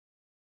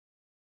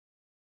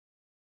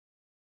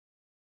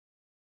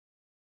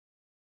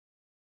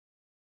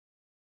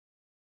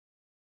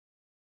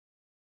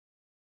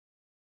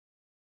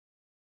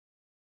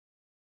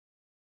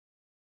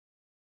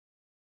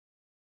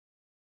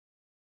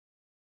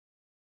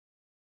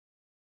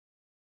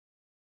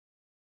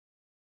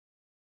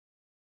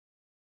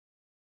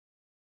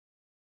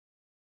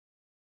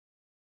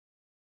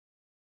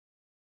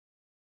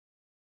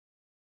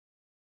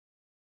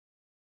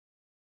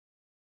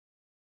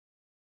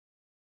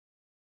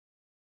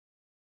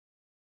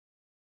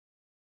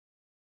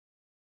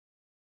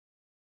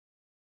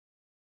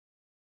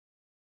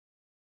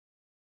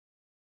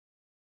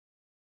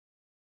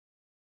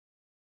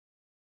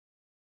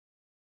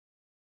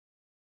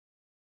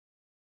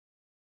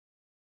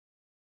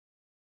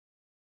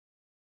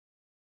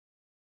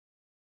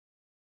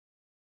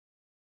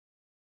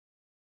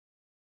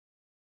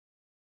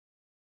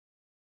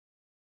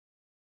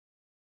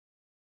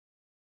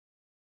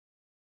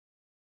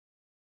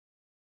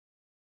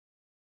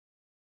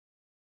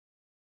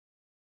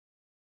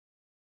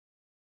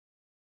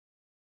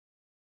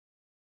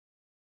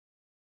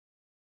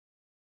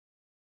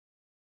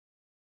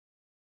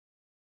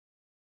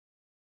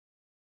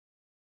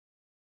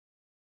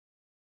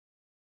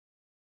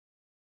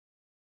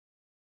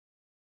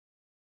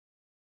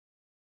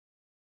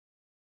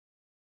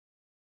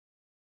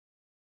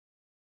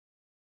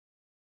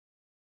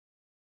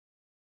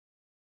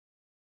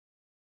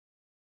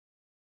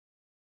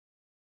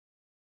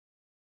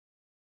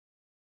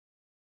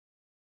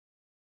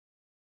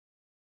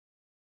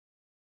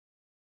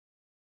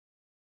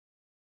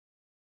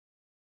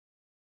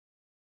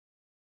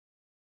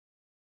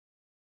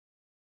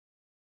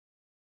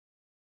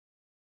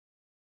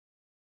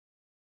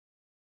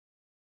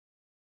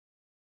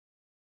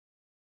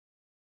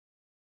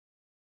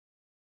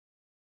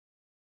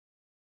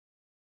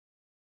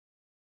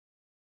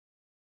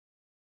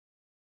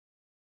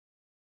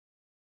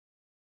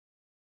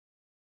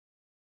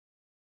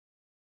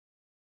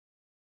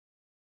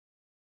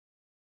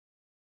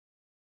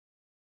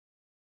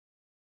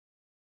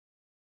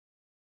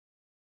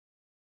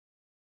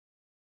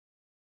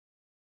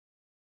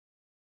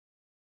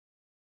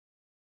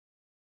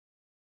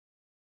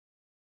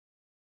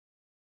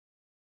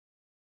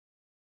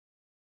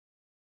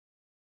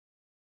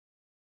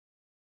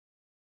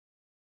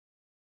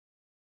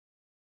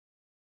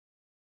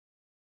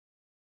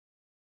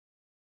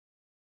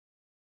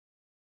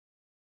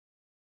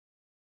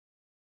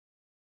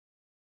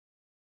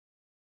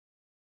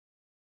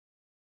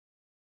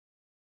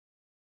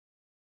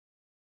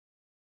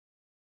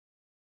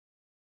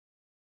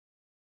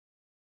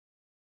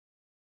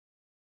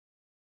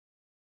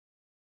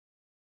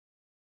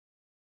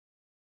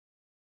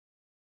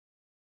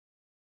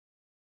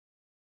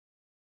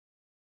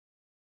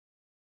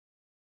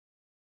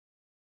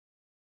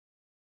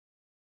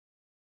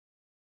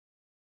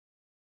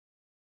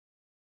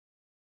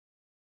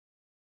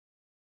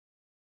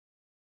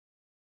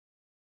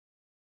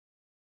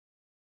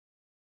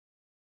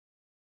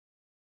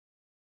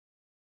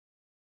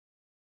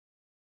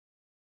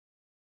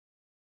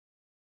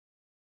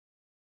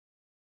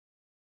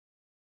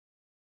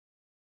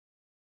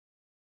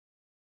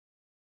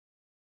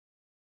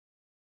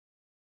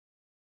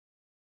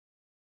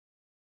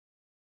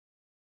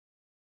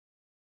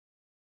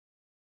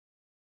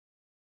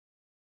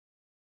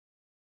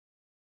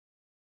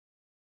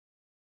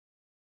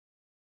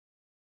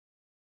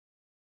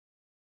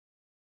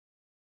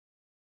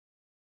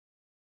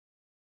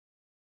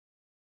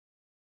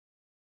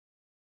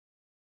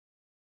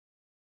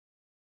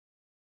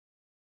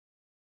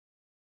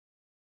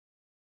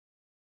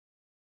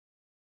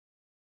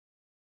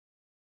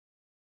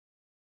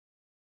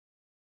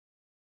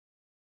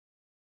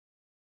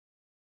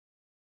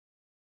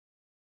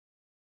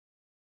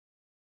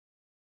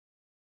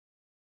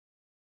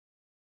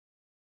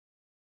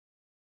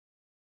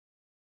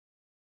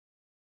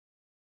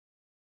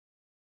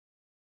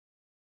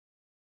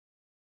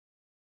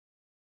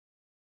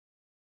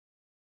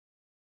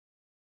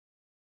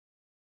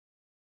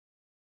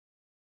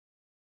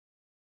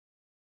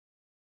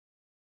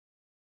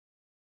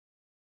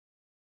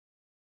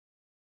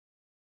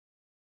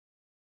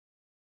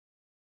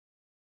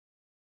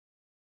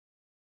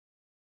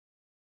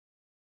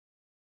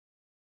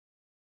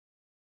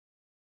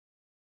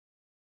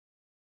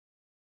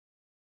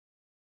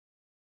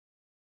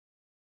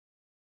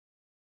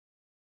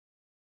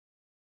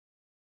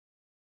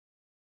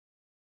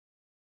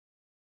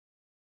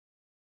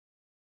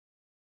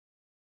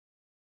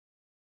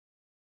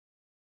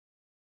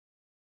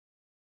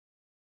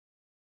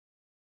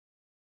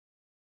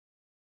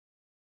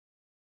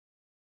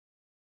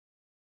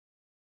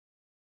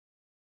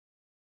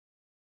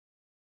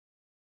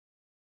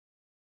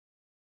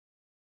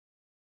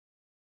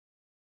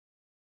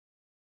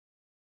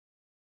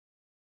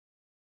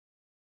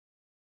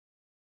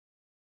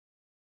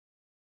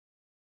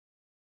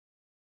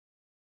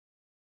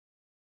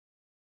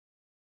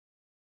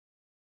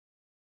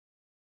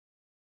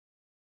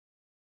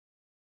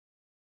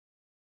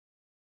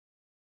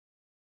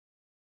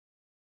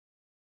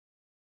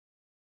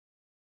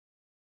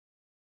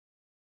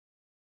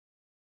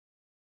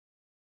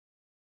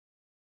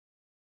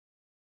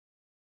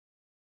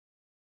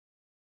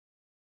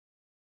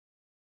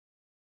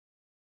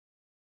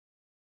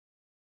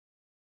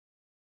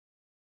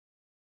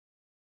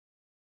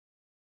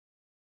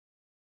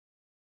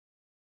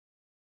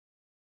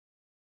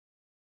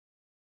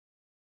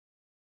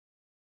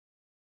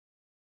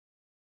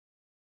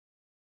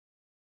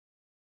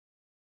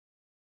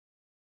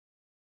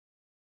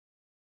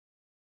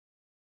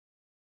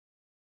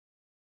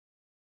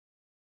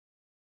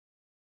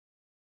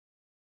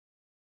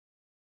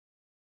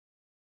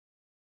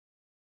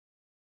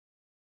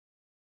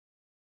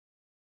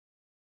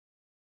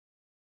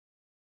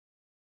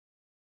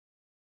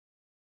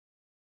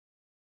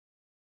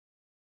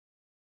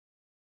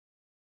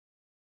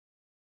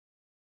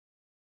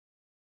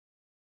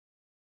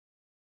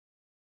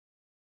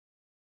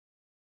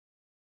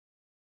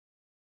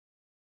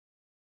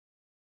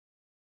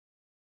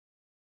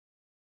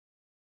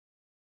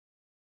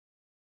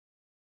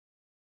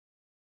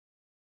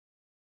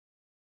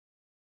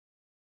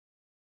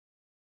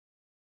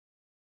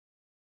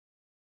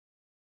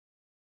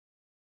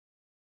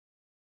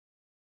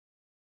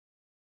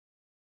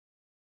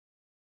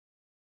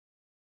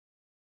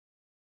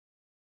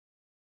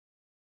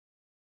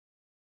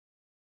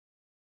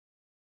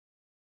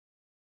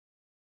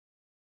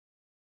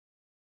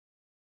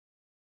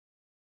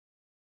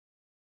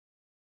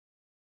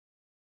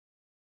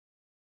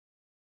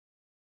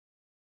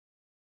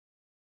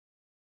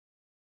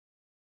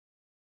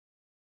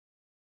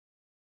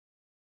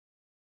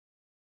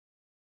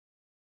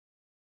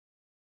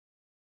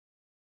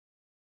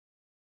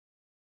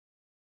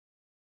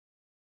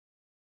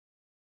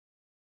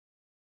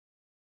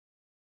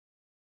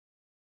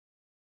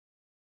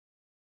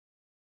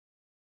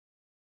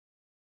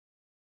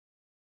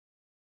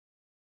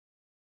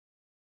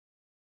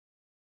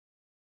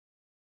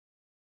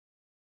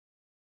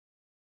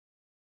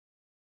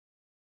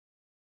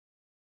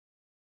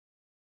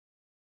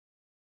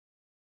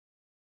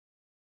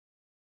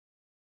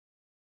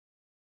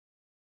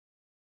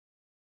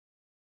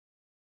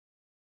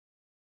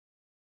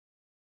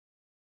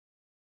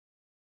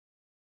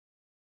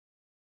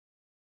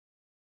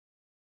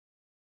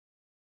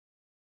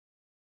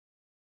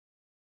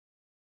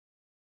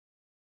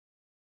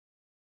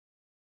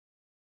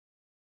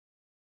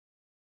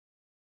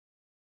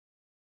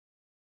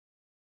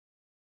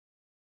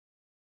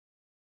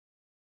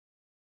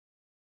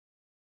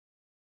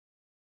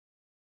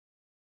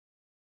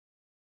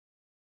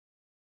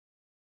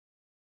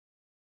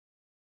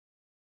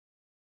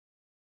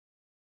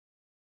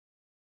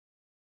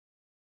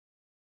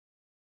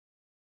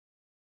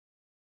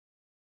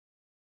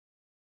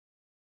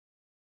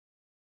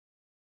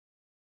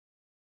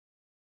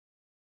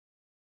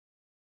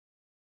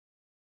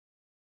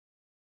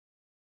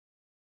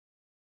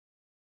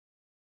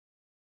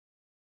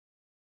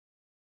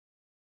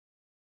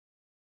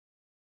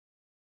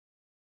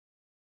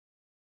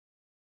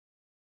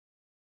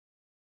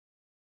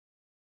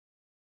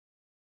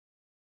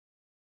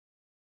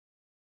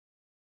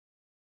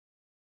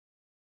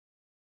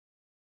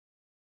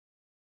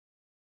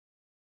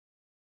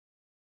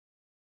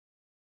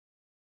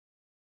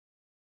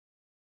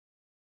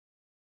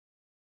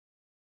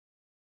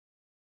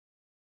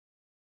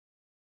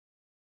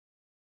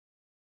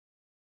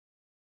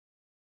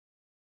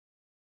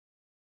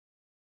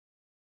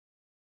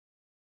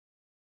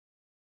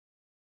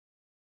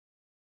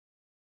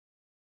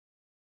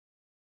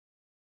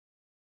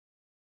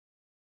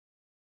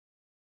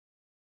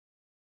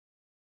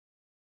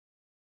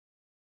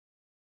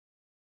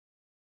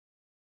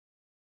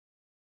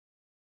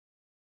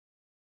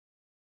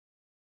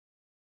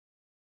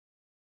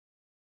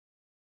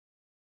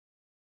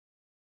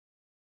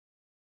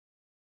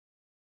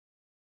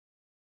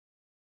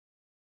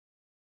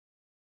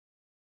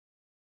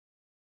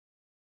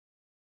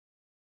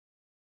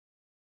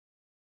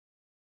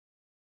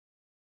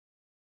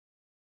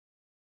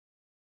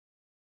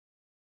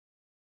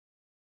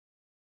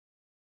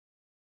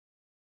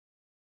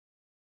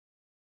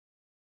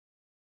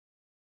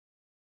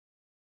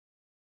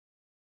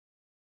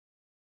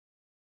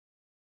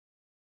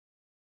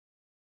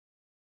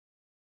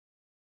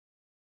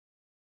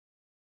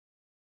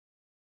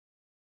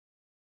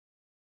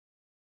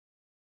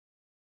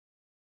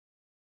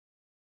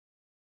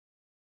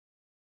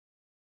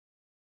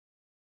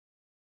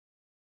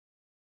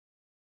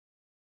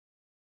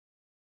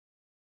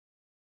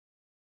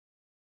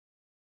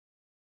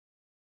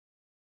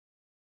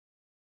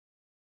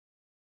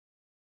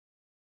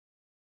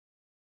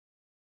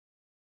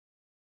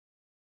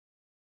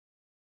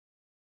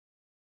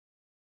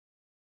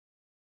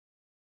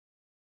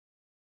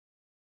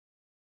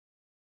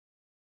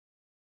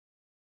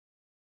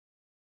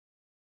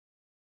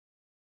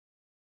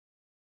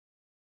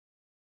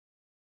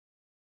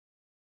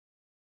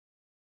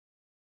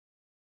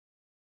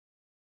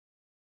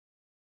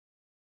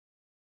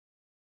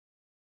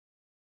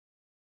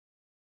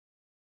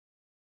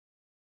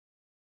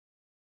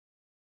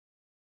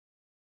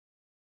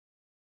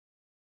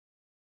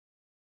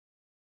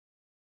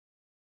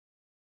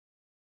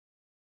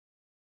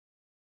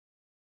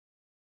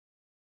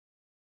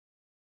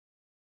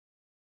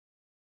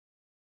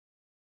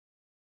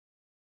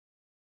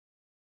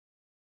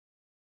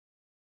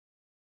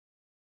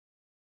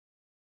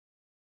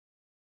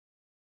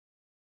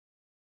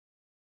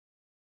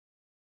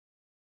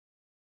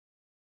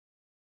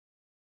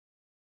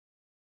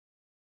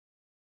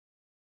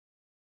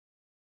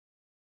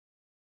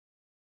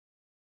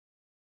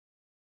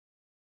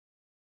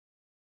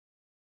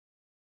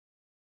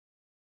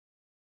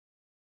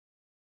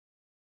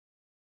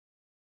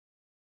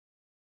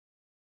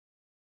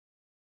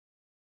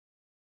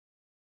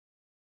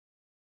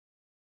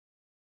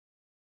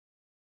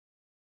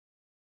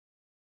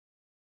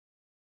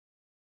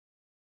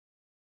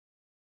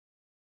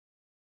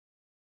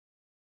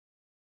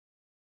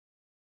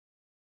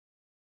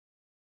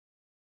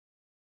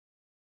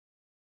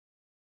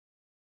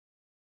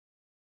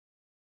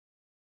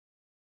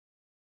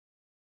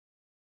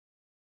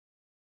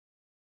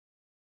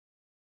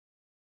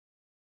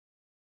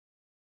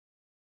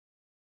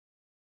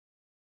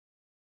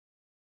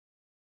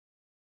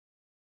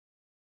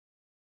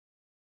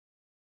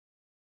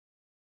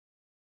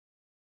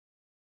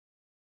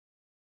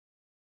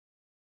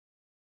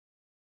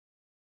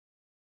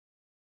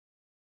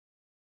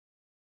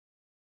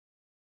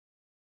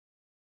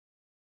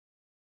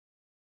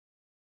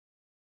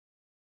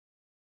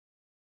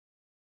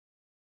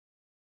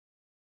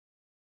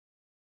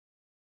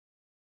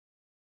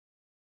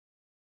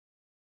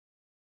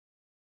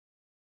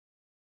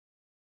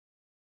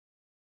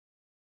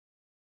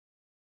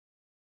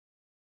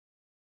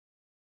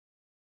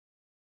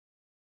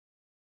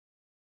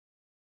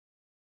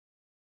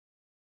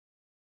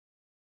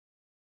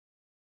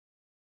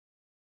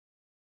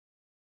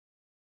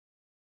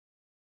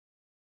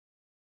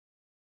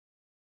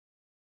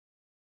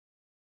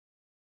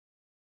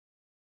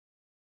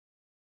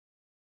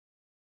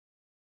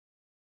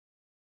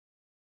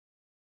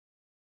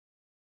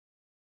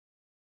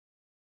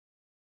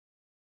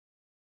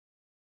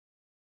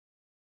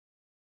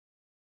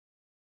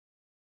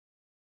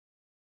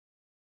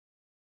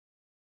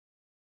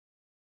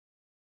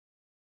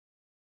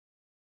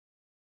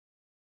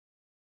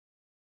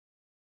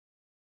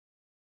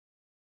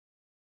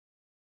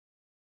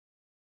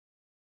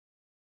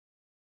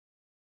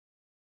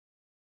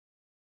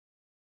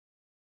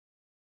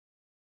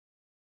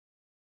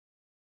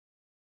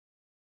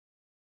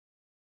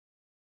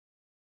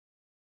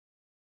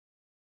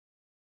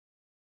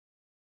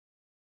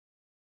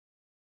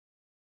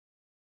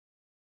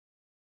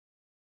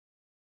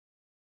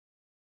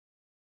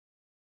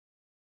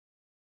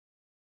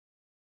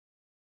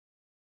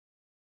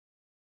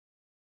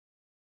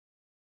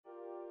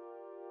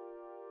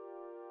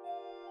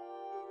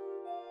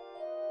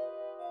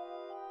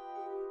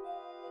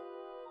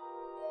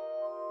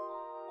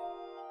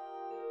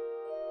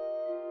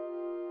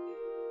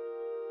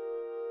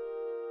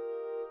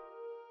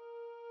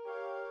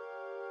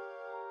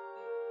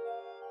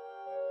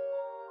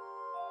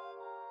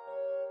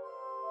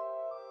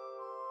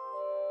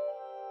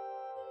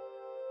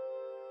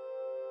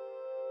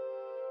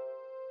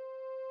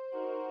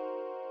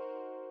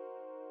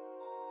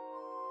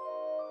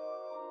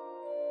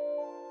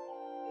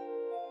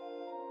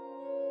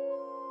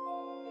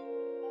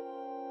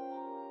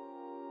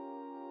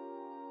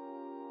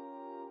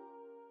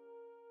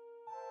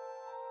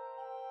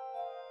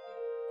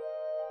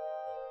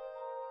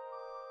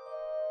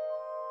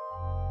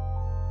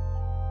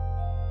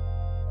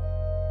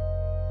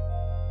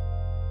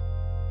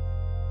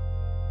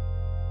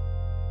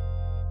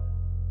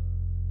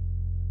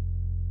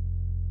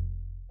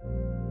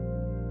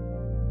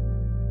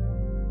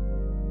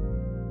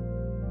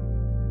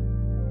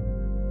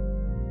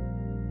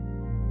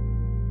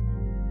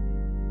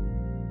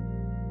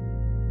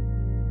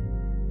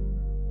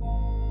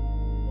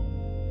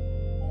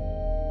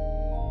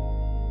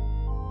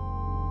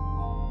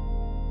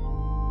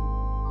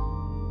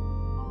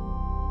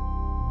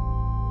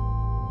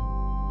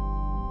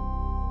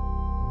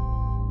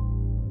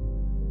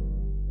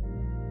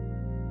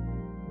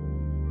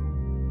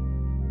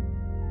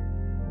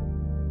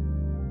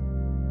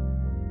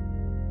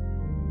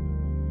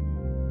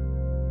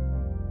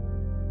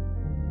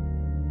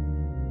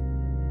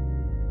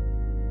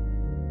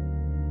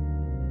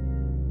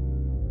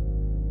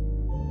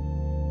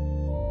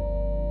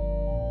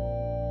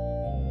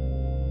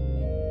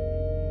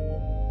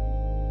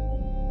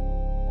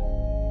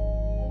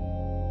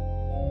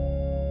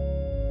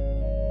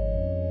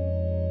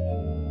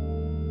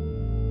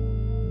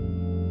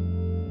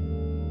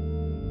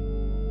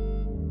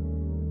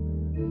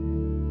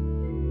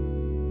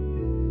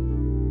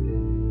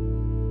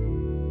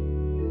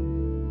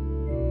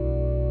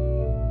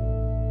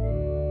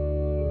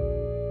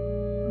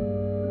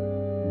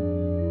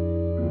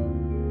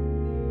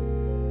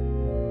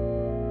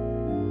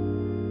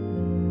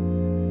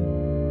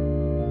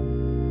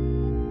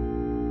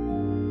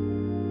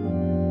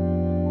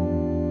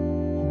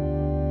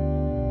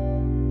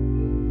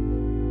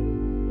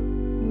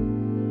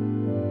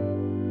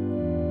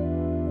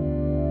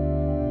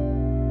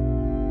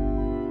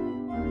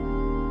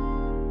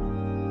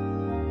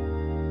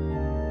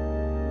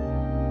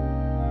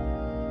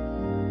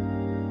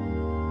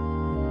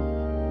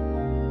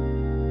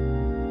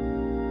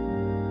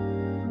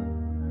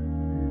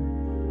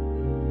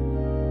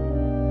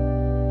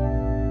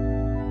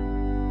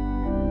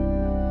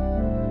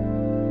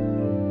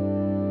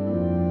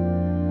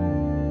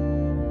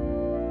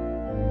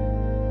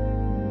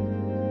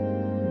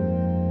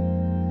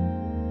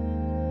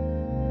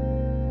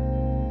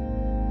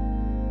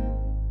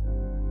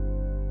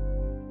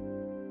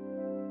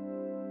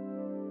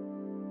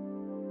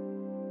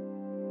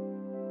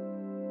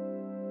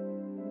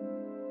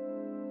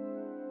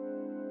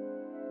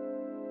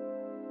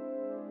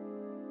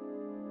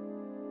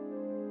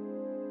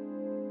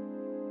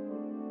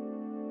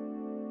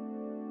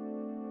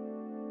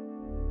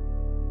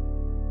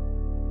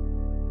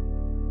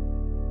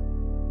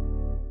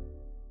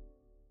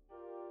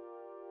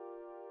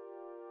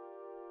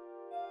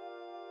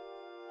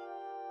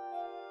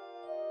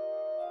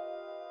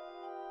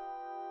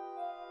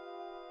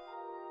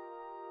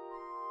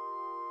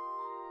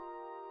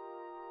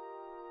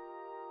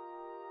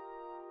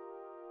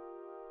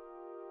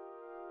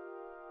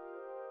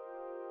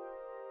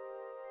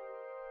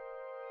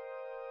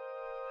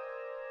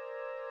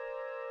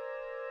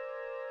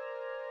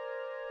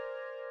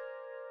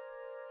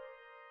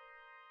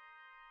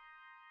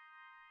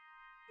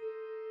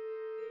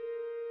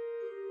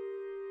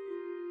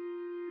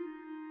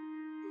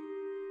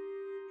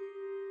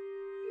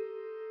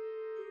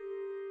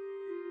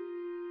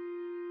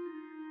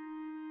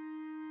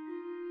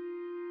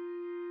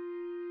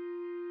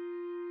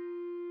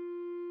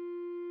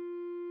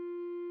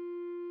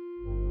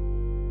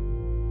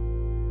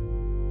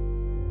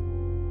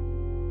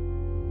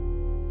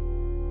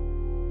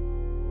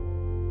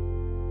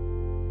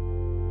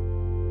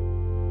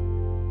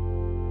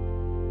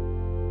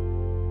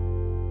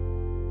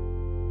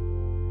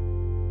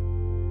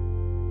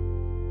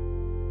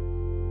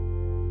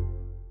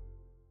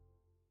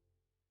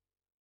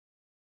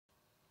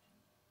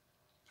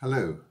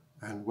Hello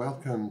and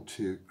welcome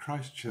to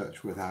Christ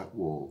Church Without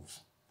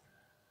Walls.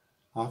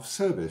 Our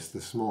service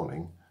this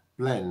morning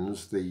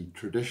blends the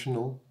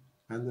traditional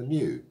and the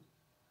new,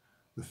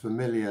 the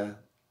familiar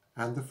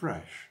and the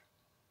fresh.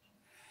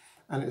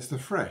 And it's the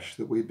fresh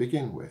that we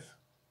begin with,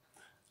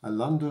 a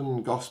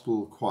London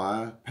Gospel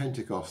Choir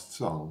Pentecost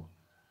song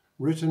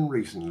written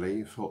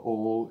recently for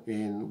all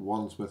in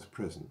Wandsworth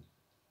Prison.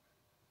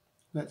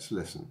 Let's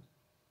listen.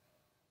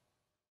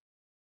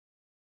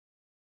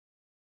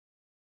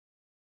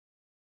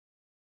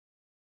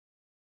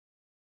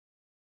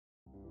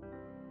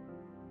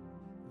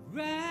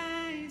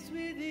 Rise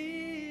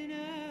within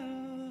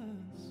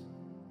us,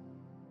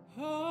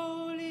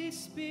 Holy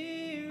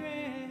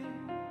Spirit.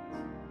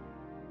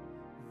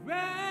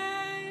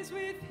 Rise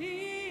with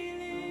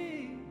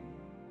healing,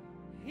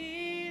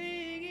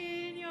 healing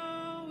in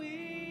your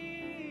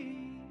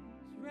wings.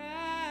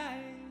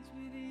 Rise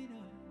within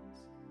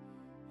us,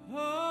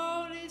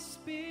 Holy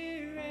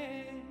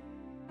Spirit.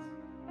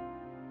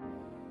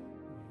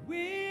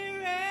 We're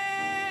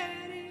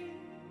ready,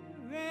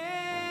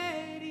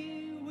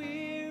 ready,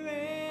 we're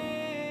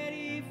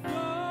ready for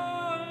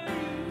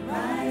you.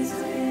 Rise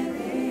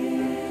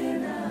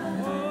within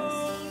us,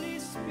 Holy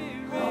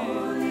Spirit.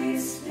 Holy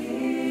Spirit.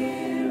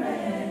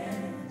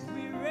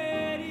 We're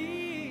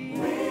ready,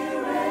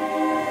 we're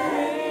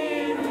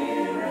ready,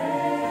 we're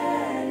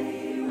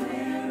ready,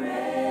 we're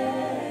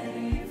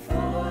ready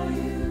for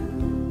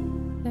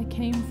you. There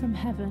came from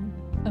heaven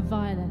a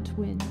violent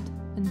wind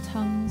and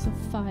tongues of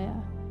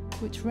fire,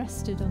 which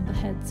rested on the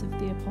heads of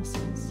the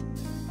apostles.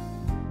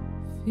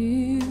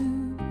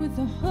 Filled with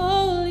the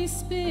Holy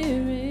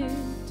Spirit,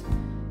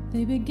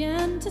 they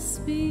began to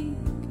speak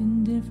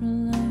in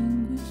different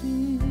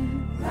languages.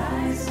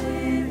 Rise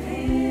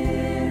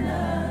within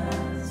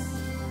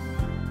us,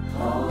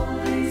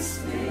 Holy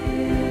Spirit.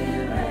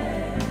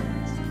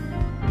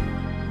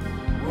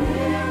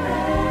 We're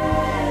ready,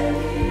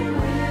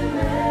 we're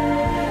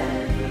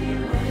ready,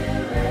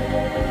 we're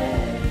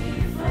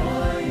ready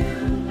for you.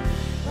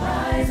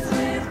 Rise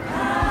with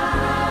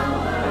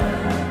power,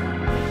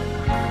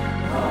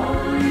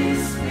 Holy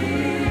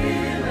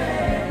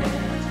Spirit.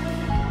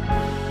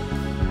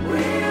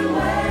 We're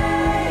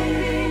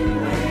waiting,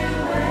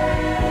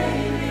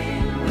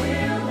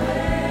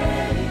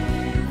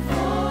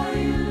 for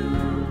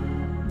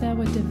you. There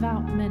were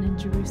devout men in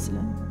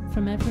Jerusalem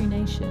from every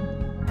nation,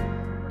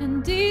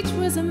 and each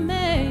was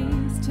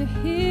amazed to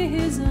hear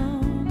his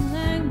own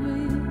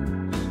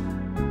language.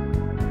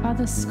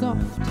 Others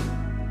scoffed,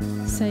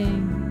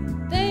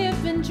 saying, "They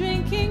have been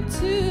drinking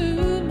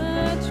too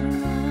much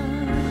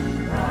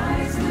wine."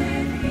 Rise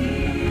with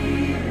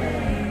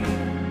healing,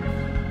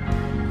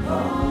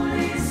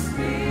 Holy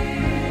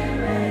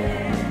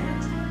Spirit.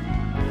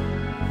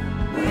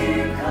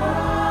 We're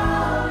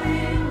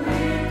calling,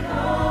 we're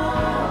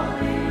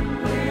calling,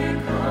 we're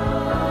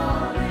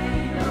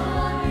calling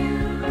on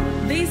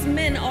you. These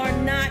men are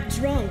not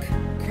drunk,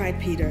 cried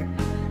Peter.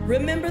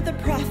 Remember the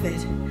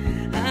prophet.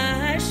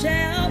 I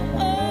shall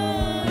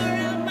pour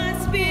out my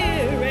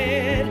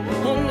spirit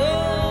on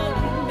all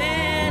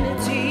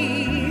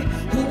humanity.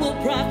 Who will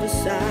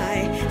prophesy,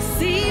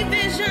 see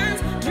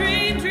visions,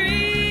 dream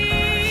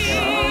dreams?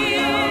 Show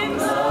your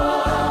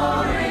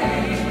glory,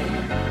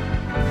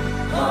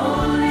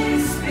 Holy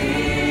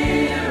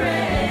Spirit.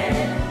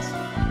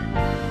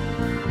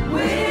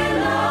 We're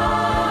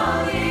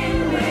longing,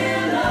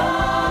 we're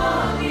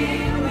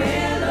longing,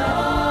 we're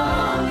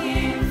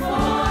longing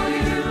for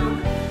you.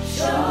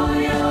 Show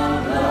your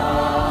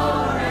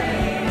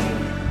glory,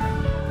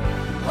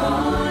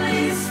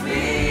 Holy Spirit.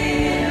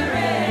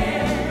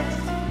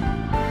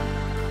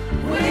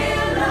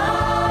 We're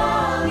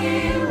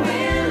longing,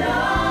 we're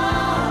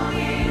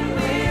longing,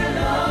 we're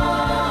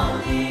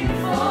longing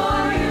for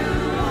you.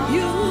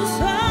 You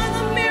saw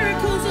the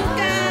miracles of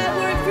God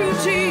work through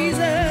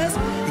Jesus,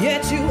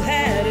 yet you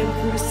had him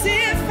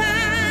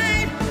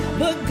crucified,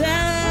 but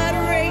God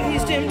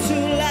raised him to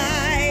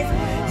life.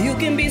 You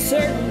can be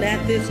certain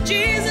that this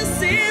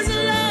Jesus is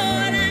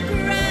Lord and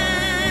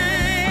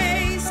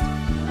Christ.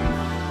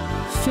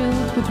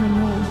 Filled with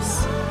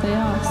remorse, they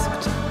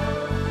asked,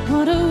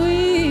 "What are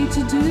we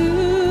to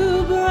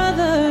do,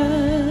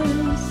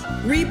 brothers?"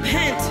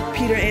 Repent,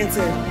 Peter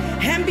answered,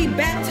 and be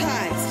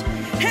baptized,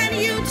 and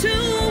you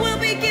too will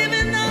be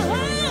given the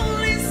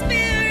Holy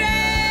Spirit.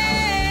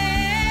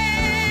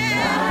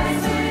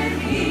 Rise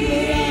with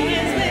healing,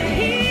 Rise with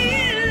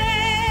healing,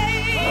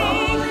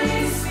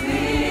 Holy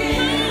Spirit.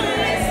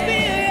 Holy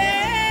Spirit.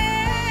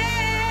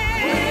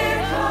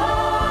 We're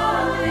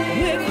calling,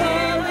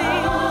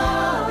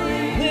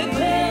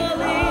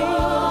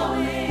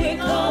 We're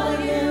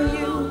calling on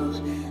you.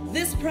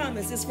 This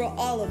promise is for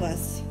all of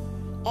us,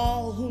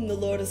 all whom the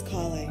Lord is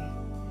calling.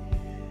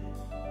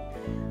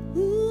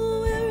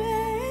 Ooh, we're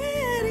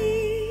ready.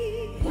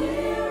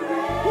 We're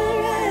We're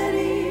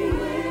ready.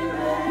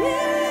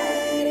 ready,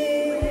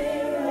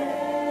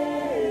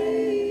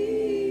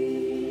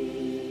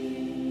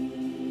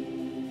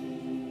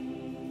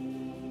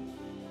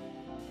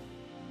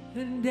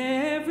 and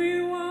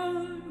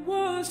everyone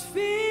was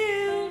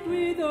filled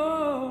with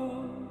awe.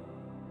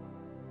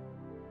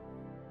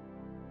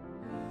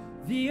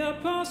 The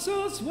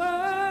apostles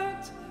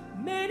worked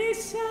many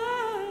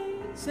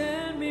signs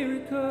and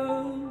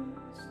miracles,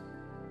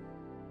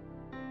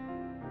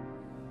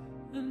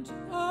 and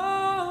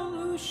all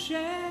who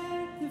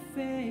shared the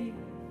faith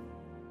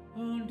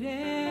owned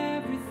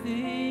everything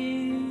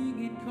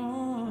in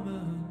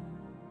common.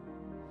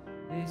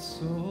 They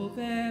sold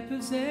their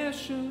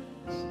possessions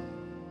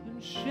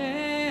and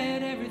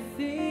shared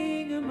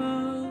everything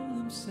among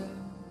themselves.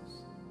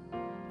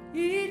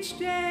 Each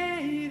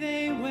day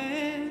they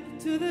went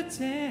to the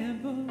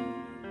temple,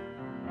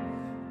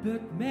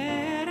 but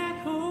met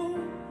at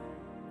home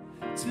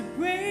to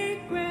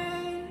break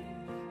bread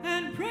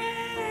and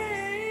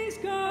praise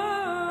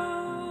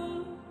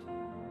God.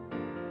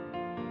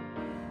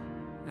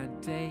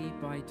 And day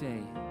by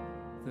day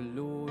the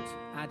Lord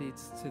added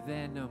to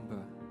their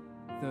number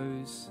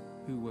those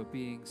who were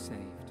being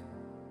saved.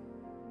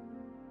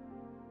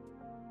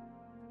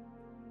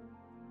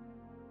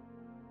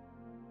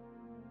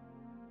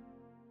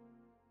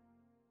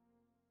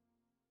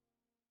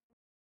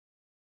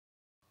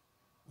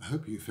 I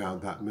hope you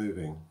found that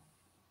moving.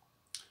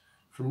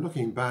 From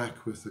looking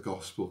back with the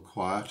Gospel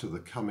choir to the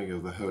coming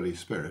of the Holy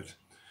Spirit,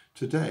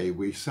 today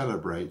we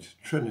celebrate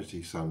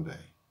Trinity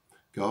Sunday,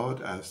 God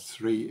as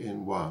three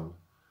in one,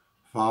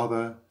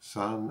 Father,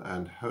 Son,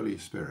 and Holy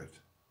Spirit.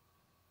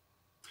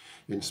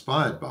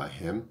 Inspired by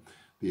him,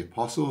 the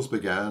apostles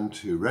began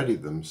to ready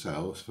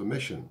themselves for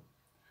mission,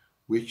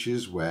 which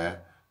is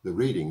where the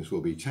readings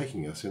will be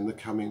taking us in the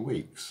coming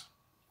weeks.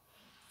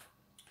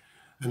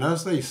 And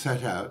as they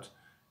set out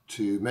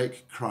to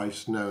make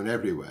Christ known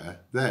everywhere,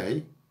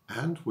 they,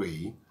 and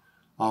we,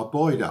 are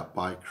buoyed up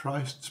by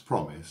Christ's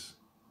promise,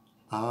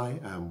 I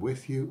am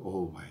with you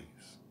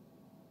always.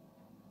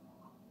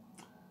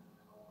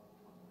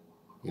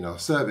 In our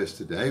service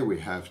today, we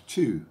have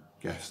two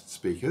guest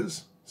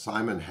speakers,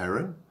 Simon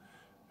Heron,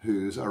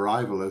 whose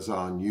arrival as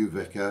our new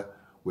vicar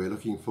we're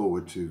looking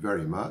forward to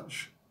very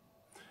much,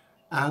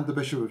 and the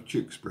Bishop of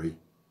Tewkesbury,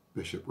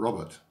 Bishop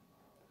Robert.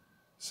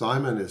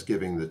 Simon is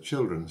giving the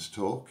children's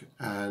talk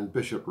and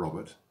Bishop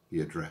Robert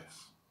the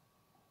address.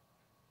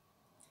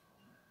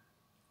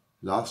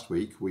 Last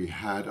week we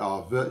had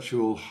our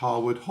virtual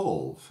Harwood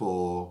Hall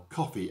for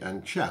coffee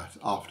and chat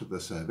after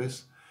the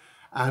service,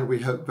 and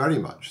we hope very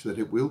much that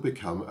it will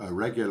become a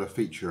regular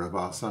feature of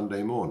our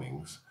Sunday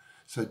mornings,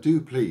 so do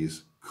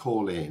please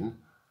call in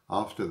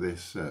after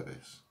this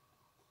service.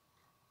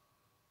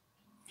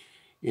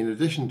 In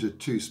addition to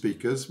two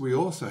speakers, we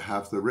also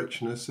have the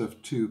richness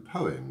of two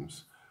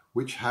poems,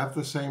 which have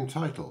the same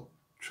title,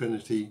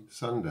 Trinity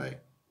Sunday.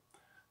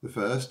 The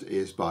first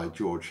is by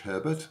George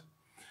Herbert,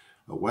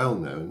 a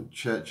well-known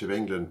Church of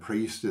England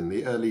priest in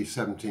the early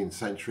 17th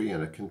century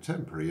and a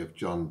contemporary of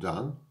John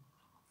Donne.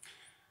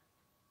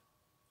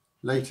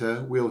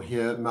 Later we'll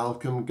hear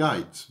Malcolm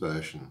Guite's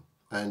version,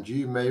 and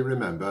you may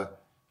remember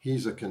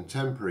he's a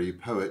contemporary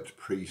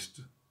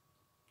poet-priest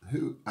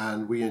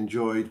and we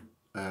enjoyed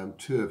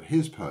two of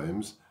his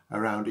poems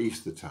around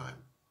Easter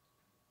time.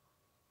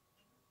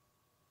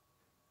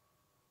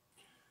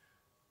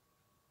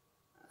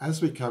 As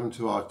we come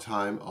to our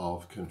time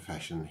of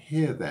confession,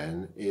 here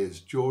then is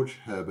George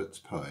Herbert's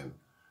poem.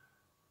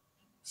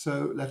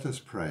 So let us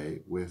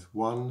pray with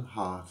one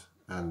heart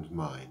and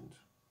mind.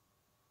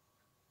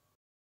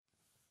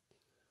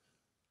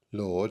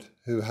 Lord,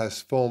 who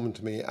hast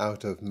formed me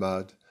out of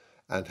mud,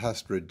 and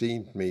hast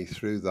redeemed me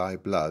through thy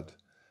blood,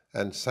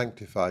 and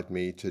sanctified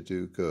me to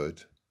do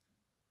good,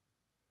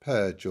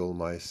 purge all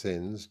my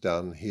sins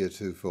done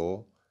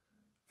heretofore,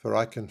 for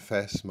I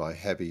confess my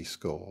heavy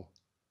score,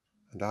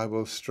 and I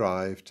will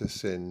strive to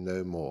sin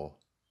no more.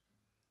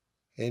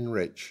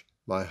 Enrich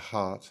my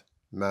heart,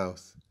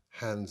 mouth,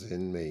 hands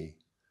in me,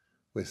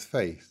 with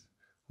faith,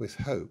 with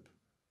hope,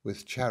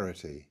 with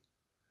charity,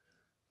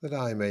 that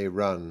I may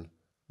run,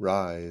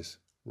 rise,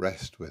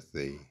 rest with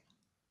thee.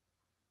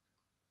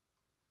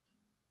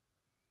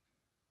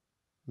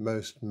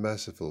 Most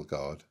merciful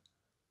God,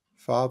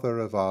 Father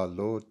of our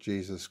Lord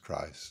Jesus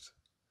Christ,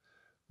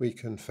 we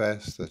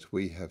confess that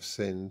we have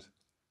sinned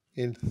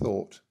in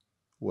thought,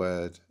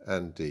 word,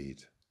 and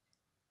deed.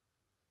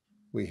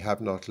 We have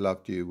not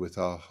loved you with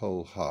our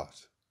whole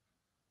heart.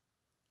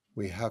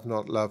 We have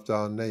not loved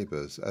our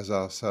neighbours as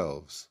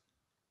ourselves.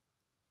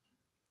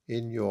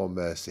 In your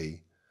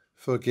mercy,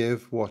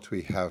 forgive what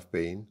we have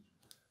been,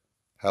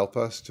 help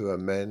us to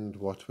amend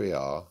what we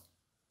are,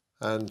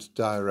 and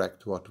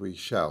direct what we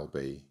shall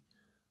be,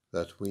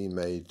 that we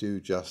may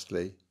do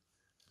justly,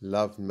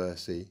 love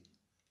mercy,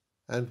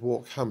 and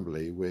walk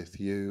humbly with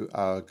you,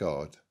 our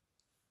God.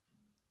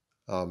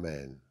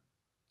 Amen.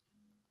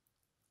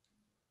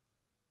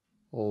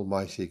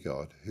 Almighty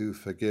God, who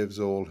forgives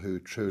all who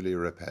truly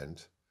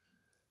repent,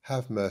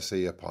 have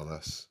mercy upon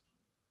us.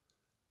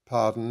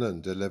 Pardon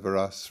and deliver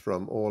us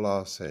from all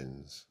our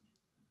sins.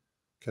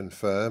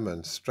 Confirm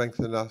and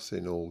strengthen us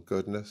in all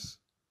goodness,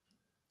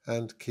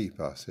 and keep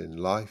us in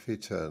life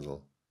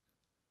eternal,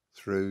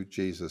 through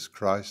Jesus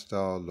Christ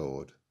our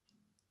Lord.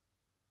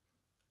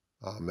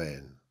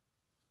 Amen.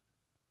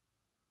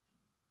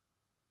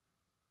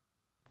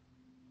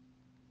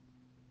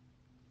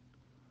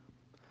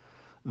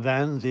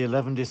 Then the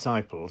 11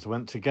 disciples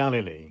went to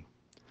Galilee,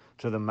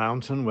 to the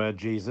mountain where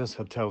Jesus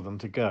had told them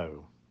to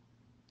go.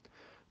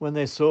 When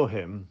they saw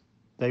him,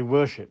 they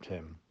worshipped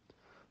him,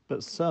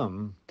 but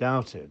some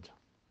doubted.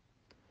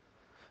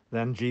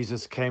 Then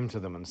Jesus came to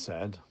them and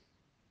said,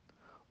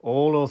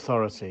 "All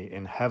authority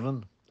in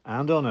heaven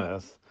and on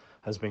earth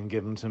has been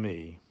given to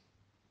me.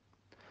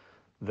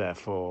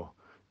 Therefore,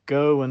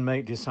 go and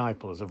make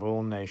disciples of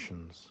all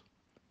nations,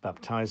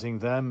 baptizing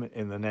them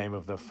in the name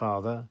of the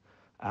Father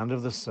and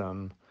of the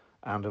Son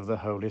and of the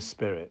Holy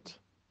Spirit,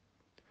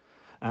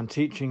 and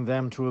teaching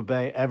them to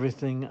obey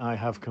everything I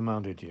have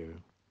commanded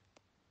you.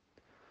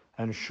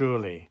 And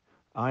surely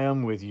I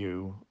am with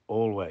you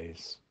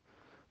always,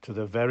 to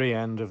the very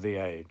end of the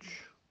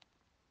age."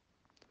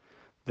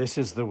 This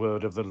is the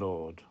word of the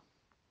Lord.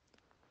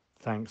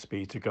 Thanks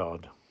be to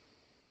God.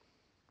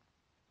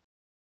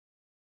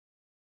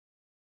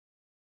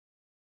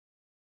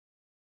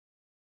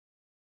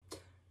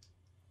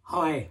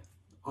 Hi,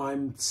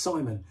 I'm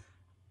Simon,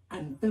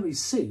 and very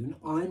soon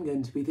I'm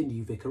going to be the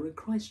new vicar at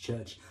Christ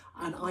Church,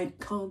 and I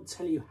can't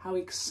tell you how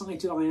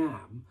excited I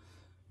am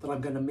that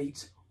I'm going to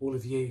meet all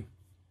of you.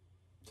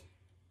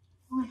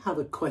 I have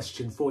a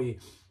question for you.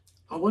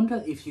 I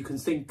wonder if you can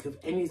think of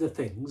any of the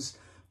things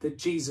that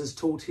Jesus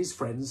taught his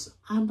friends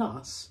and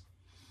us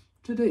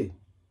to do.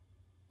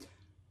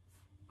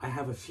 I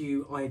have a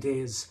few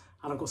ideas,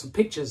 and I've got some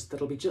pictures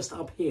that'll be just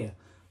up here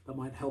that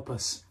might help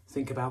us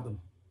think about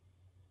them.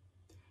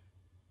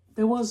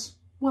 There was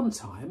one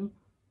time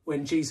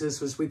when Jesus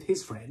was with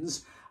his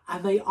friends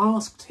and they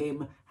asked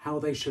him how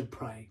they should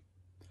pray.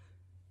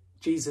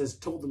 Jesus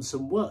taught them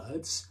some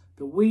words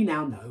that we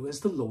now know as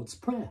the Lord's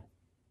Prayer.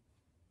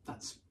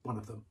 That's one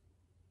of them.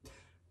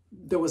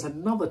 There was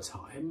another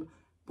time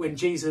when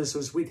Jesus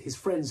was with his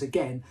friends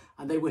again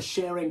and they were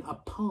sharing a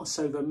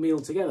Passover meal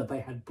together.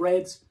 They had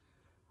bread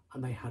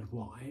and they had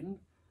wine.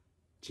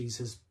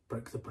 Jesus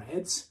broke the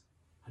breads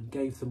and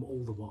gave them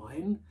all the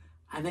wine.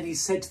 And then he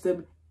said to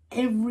them,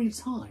 "Every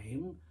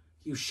time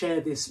you share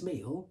this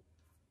meal,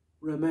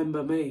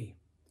 remember me."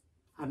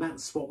 And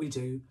that's what we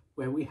do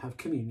when we have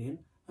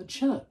communion at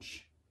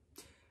church.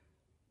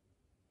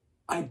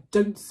 I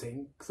don't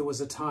think there was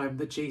a time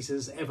that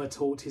Jesus ever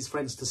taught his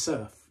friends to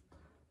surf.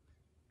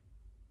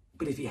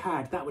 But if he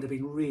had, that would have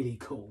been really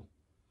cool.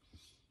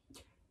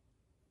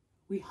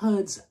 We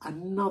heard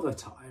another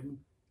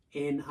time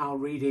in our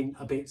reading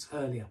a bit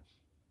earlier.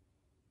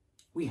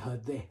 We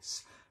heard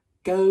this.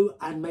 "Go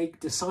and make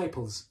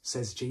disciples,"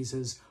 says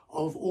Jesus,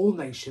 "of all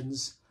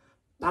nations,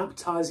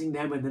 baptizing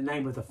them in the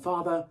name of the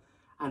Father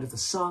and of the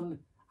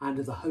Son and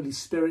of the Holy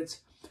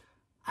Spirit,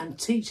 and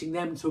teaching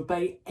them to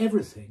obey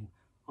everything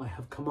I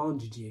have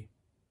commanded you."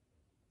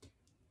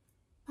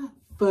 That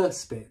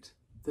first bit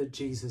that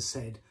Jesus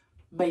said,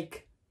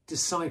 make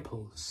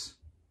disciples.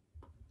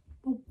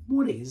 Well,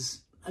 what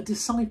is a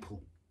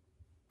disciple?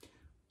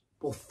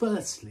 Well,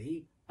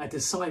 firstly, a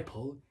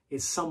disciple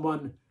is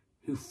someone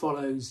who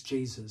follows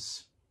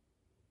Jesus.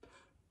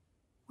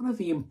 One of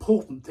the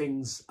important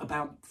things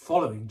about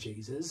following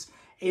Jesus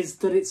is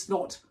that it's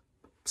not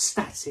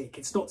static,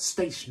 it's not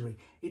stationary,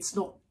 it's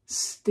not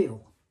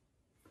still.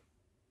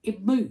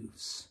 It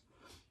moves.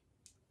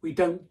 We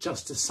don't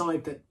just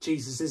decide that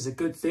Jesus is a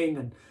good thing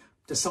and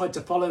decide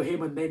to follow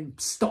him and then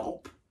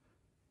stop.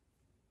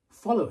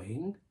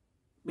 Following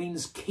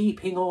means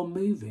keeping on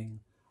moving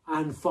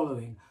and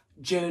following,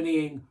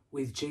 journeying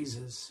with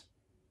Jesus.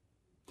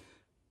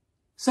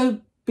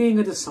 So being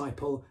a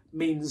disciple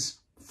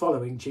means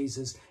following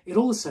Jesus. It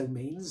also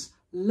means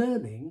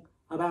learning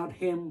about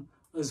him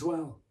as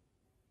well.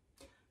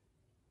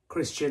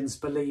 Christians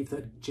believe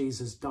that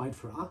Jesus died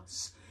for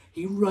us,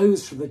 he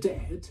rose from the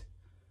dead,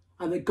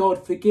 and that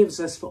God forgives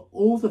us for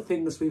all the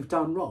things we've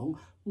done wrong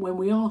when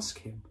we ask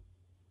him.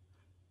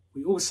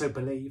 We also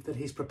believe that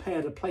he's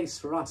prepared a place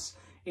for us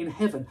in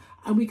heaven,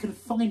 and we can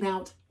find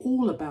out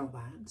all about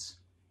that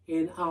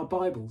in our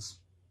Bibles.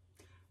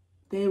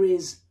 There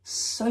is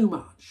so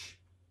much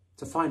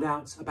to find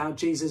out about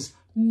Jesus.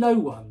 No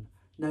one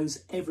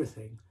knows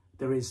everything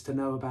there is to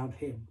know about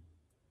him.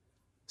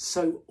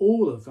 So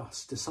all of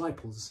us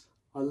disciples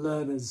are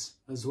learners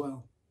as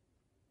well.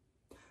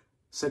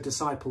 So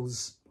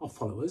disciples are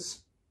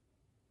followers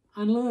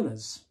and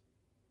learners.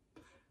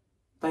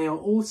 They are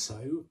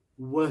also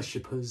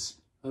worshippers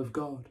of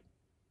God.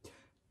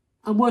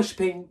 And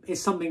worshipping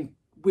is something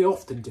we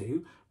often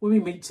do when we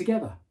meet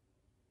together.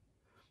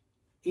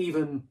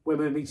 Even when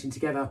we're meeting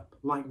together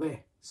like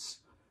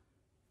this.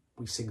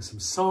 We sing some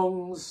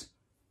songs,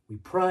 we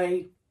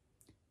pray,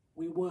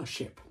 we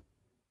worship.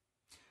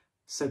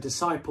 So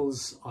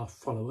disciples are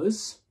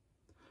followers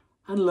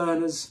and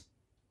learners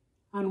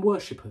and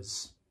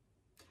worshippers.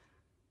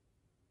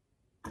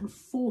 And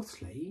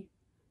fourthly,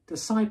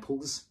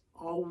 disciples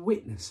are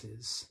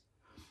witnesses.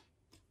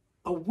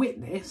 A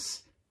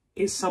witness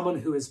is someone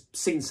who has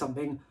seen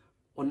something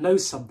or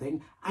knows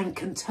something and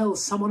can tell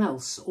someone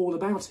else all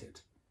about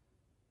it.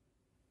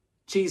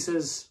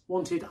 Jesus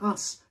wanted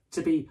us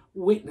to be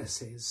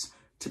witnesses,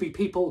 to be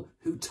people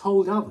who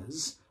told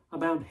others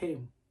about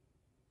him.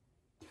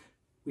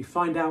 We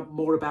find out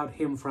more about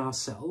him for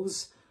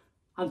ourselves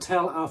and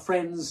tell our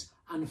friends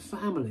and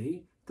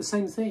family the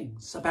same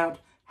things about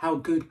how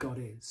good God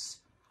is,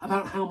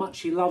 about how much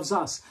he loves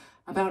us,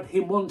 about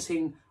him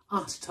wanting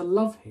us to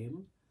love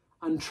him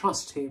and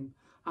trust him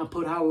and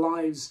put our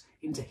lives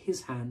into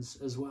his hands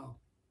as well.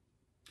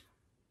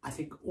 I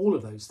think all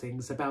of those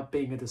things about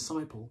being a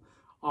disciple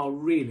are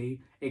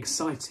really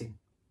exciting.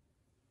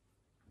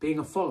 Being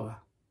a follower,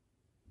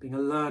 being a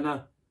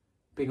learner,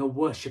 being a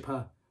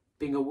worshipper,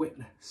 being a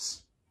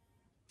witness.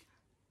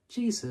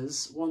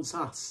 Jesus wants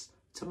us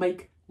to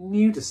make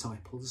new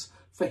disciples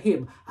for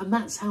him, and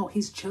that's how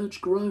his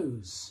church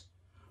grows.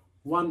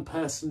 One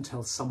person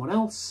tells someone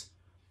else,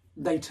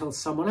 they tell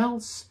someone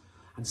else,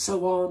 and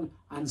so on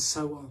and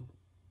so on.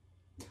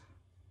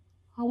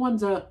 I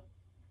wonder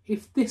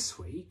if this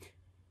week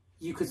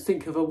you could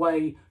think of a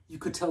way you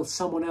could tell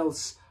someone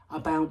else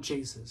about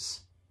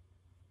Jesus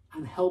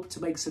and help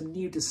to make some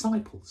new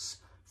disciples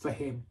for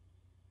him.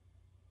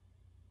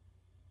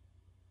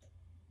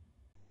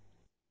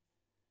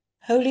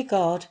 Holy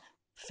God,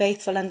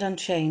 faithful and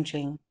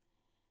unchanging,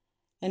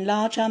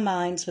 enlarge our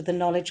minds with the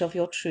knowledge of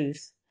your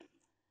truth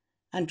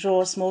and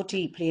draw us more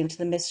deeply into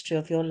the mystery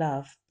of your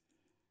love,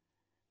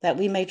 that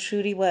we may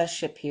truly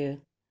worship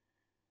you,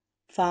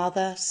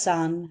 Father,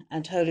 Son,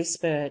 and Holy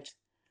Spirit,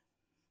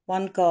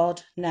 one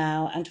God,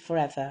 now and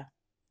forever.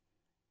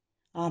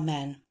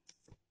 Amen.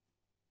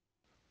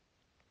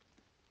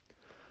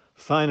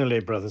 Finally,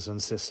 brothers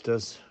and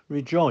sisters,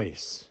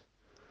 rejoice.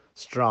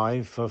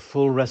 Strive for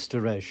full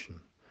restoration.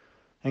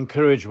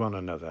 Encourage one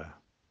another.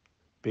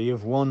 Be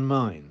of one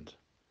mind.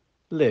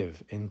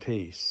 Live in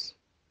peace.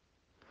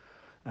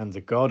 And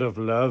the God of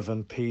love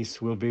and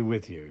peace will be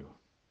with you.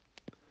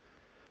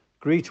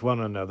 Greet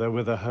one another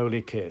with a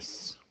holy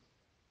kiss.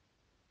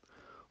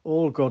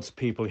 All God's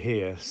people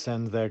here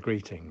send their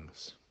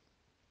greetings.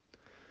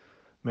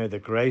 May the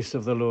grace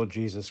of the Lord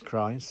Jesus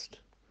Christ,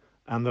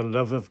 and the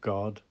love of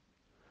God,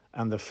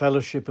 and the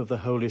fellowship of the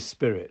Holy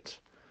Spirit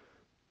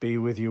be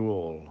with you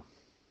all.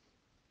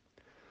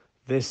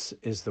 This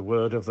is the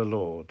word of the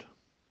Lord.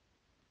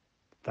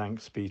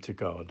 Thanks be to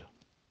God.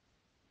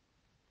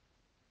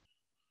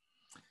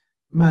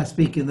 May I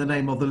speak in the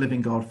name of the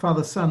living God,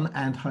 Father, Son,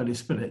 and Holy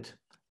Spirit.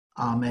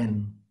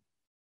 Amen.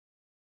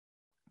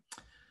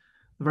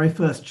 The very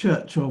first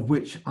church of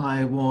which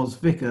I was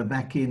vicar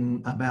back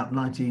in about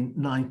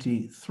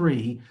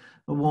 1993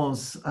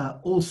 was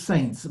All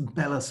Saints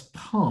Bellas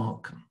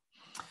Park.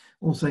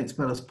 All Saints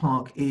Bellas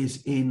Park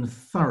is in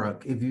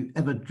Thurrock. If you've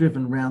ever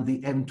driven round the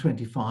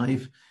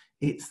M25,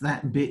 it's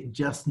that bit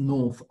just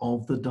north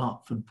of the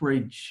Dartford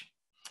Bridge.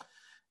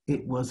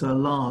 It was a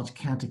large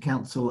county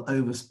council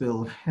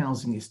overspill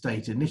housing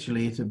estate.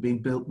 Initially, it had been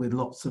built with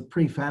lots of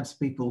prefabs.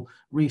 People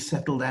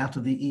resettled out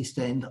of the East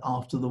End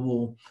after the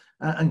war,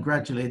 and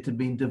gradually it had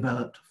been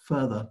developed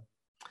further.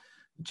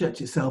 The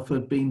church itself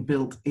had been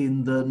built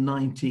in the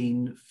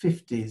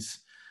 1950s.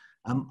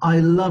 I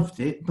loved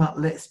it, but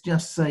let's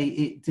just say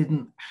it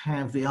didn't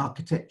have the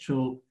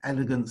architectural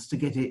elegance to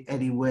get it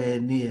anywhere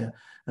near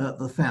the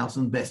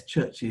 1,000 best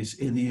churches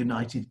in the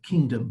United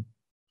Kingdom.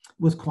 It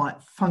was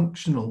quite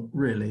functional,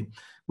 really,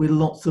 with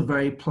lots of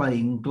very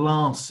plain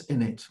glass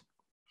in it.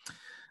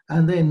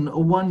 And then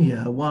one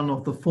year, one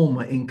of the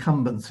former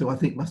incumbents, who I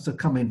think must have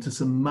come into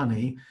some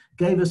money,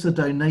 gave us a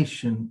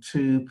donation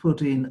to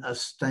put in a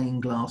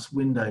stained glass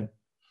window.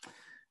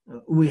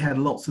 We had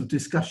lots of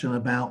discussion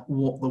about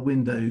what the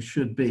window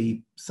should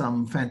be.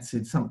 Some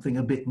fancied something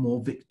a bit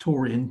more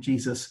Victorian,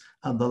 Jesus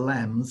and the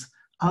Lambs.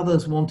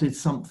 Others wanted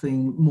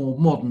something more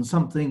modern,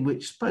 something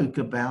which spoke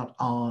about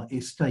our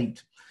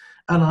estate.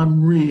 And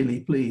I'm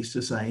really pleased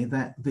to say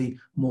that the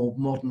more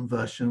modern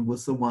version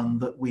was the one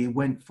that we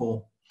went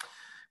for.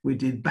 We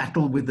did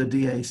battle with the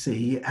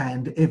DAC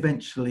and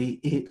eventually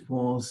it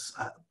was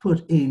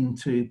put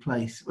into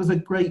place. It was a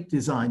great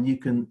design. You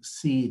can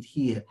see it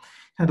here. It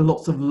had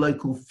lots of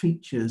local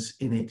features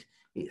in it.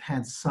 It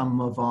had some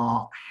of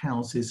our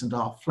houses and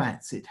our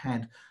flats. It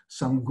had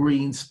some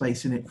green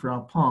space in it for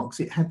our parks.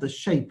 It had the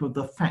shape of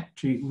the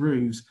factory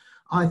roofs.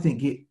 I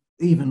think it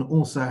even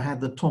also had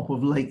the top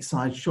of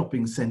Lakeside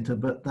Shopping Centre,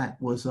 but that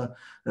was a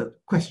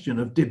question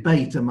of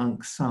debate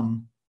amongst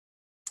some.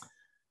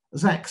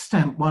 Zach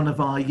Stamp, one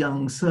of our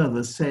young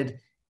servers, said,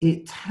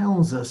 "It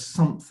tells us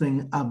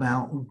something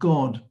about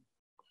God."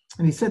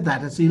 And he said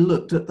that as he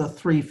looked at the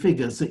three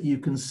figures that you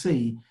can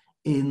see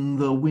in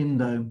the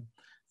window.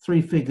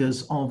 Three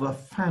figures of a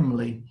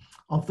family,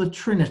 of the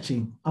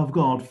Trinity of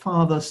God,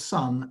 Father,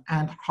 Son,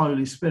 and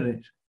Holy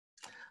Spirit.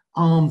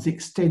 Arms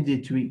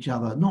extended to each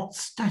other, not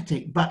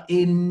static, but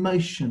in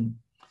motion.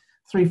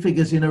 Three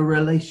figures in a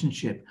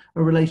relationship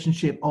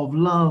of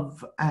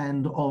love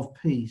and of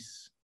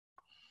peace.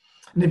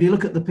 And if you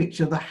look at the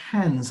picture, the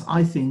hands,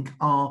 I think,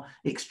 are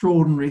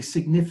extraordinarily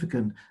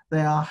significant.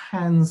 They are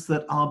hands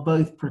that are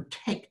both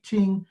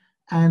protecting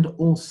and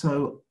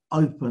also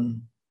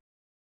open.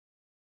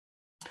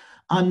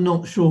 I'm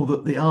not sure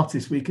that the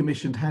artist we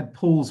commissioned had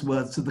Paul's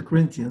words to the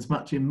Corinthians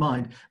much in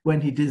mind when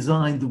he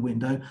designed the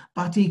window,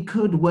 but he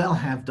could well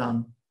have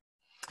done.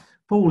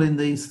 Paul, in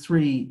these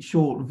 3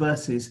 short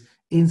verses,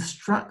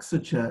 instructs the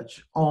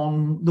church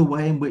on the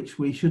way in which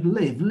we should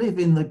live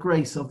in the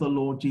grace of the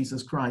Lord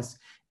Jesus Christ,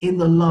 in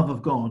the love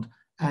of God,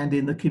 and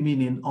in the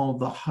communion of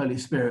the Holy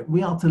Spirit.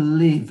 We are to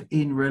live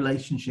in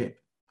relationship.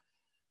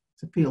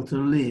 It's appeal to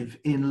live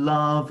in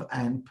love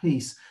and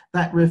peace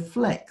that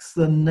reflects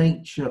the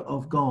nature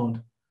of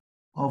God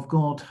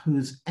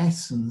whose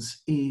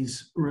essence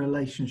is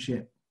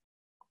relationship,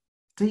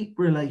 deep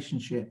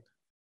relationship.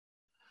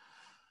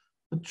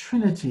 The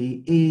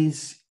Trinity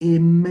is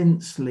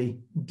immensely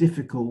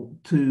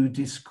difficult to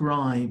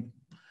describe.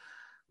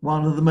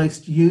 One of the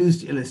most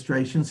used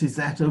illustrations is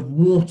that of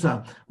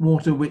water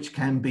which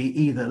can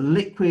be either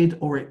liquid,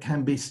 or it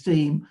can be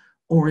steam,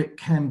 or it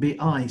can be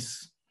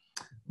ice.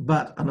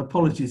 But, and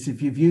apologies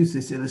if you've used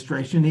this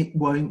illustration, it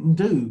won't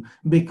do,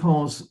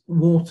 because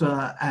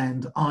water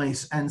and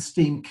ice and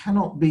steam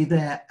cannot be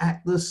there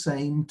at the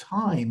same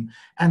time.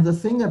 And the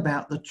thing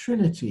about the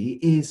Trinity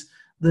is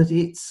that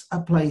it's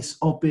a place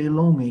of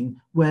belonging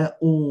where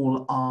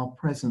all are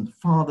present,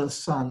 Father,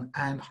 Son,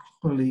 and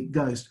Holy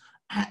Ghost,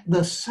 at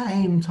the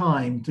same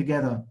time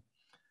together.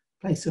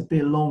 Place of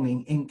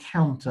belonging,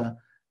 encounter,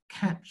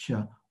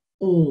 capture,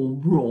 all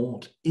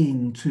brought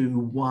into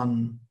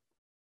one.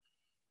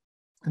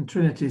 And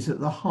Trinity is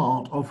at the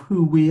heart of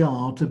who we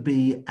are to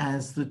be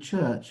as the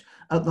church,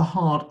 at the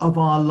heart of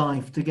our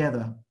life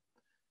together,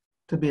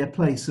 to be a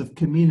place of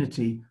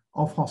community,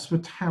 of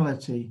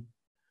hospitality,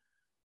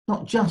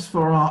 not just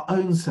for our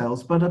own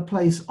selves, but a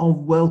place of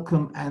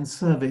welcome and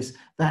service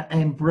that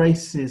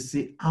embraces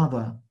the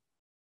other.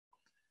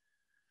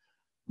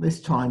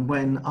 This time,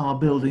 when our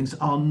buildings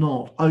are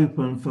not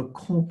open for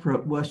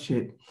corporate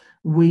worship,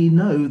 we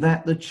know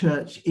that the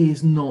church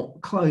is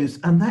not closed,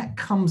 and that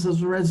comes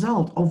as a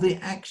result of the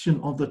action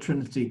of the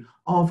Trinity,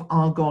 of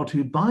our God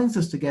who binds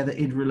us together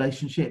in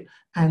relationship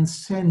and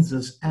sends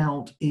us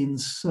out in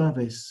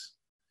service.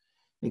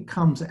 It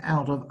comes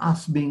out of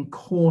us being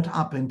caught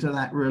up into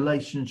that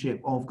relationship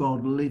of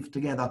God, live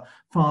together,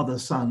 Father,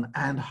 Son,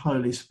 and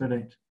Holy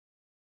Spirit.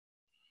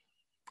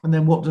 And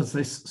then what does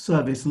this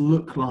service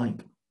look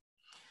like?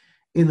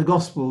 In the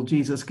gospel,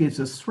 Jesus gives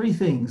us 3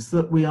 things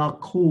that we are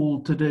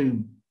called to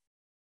do.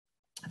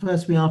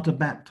 First, we are to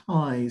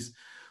baptize.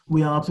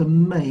 We are to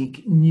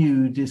make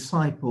new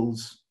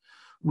disciples.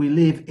 We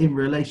live in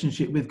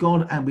relationship with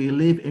God, and we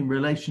live in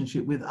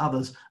relationship with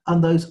others.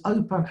 And those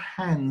open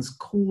hands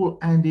call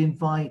and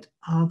invite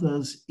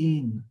others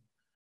in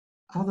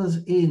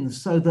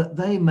so that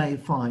they may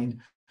find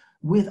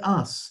with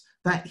us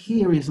that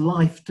here is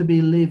life to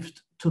be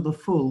lived to the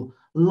full,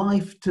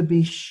 life to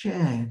be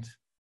shared.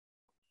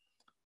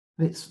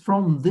 It's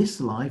from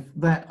this life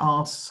that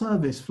our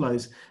service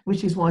flows,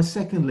 which is why,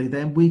 secondly,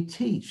 then, we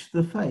teach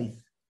the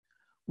faith.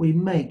 We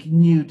make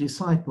new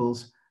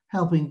disciples,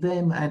 helping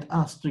them and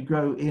us to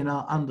grow in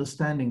our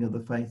understanding of the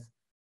faith,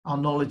 our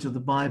knowledge of the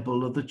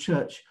Bible, of the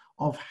church,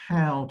 of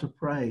how to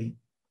pray,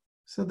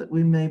 so that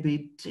we may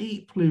be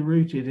deeply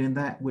rooted in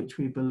that which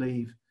we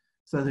believe,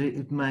 so that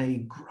it may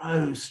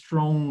grow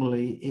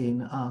strongly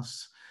in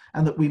us,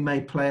 and that we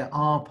may play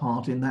our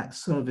part in that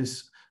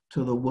service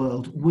to the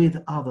world with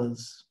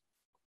others.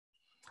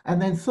 And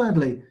then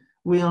thirdly,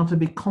 we are to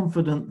be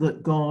confident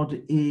that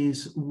God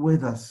is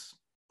with us,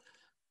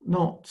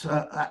 not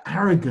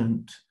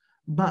arrogant,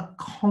 but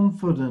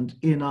confident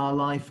in our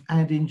life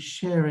and in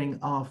sharing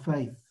our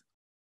faith.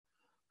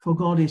 For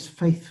God is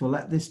faithful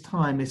at this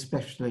time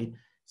especially.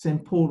 It's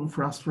important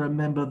for us to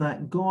remember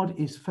that God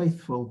is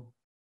faithful,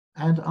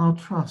 and our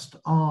trust,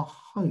 our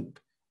hope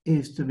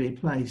is to be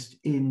placed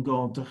in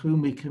God, to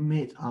whom we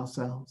commit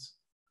ourselves.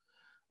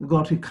 The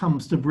God who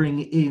comes to bring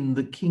in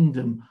the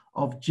kingdom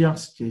of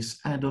justice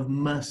and of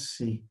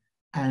mercy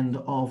and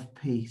of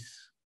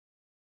peace.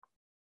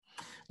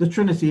 The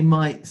Trinity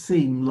might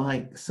seem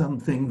like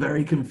something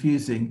very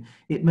confusing.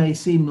 It may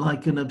seem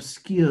like an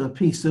obscure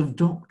piece of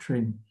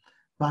doctrine,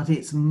 but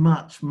it's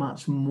much,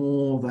 much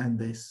more than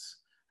this,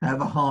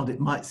 however hard it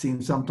might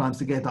seem sometimes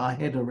to get our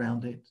head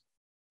around it.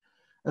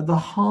 At the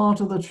heart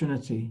of the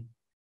Trinity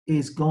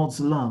is God's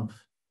love,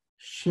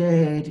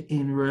 shared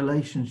in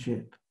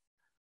relationship,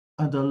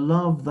 and a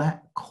love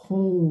that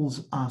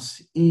calls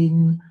us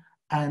in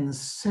and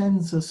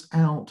sends us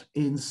out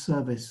in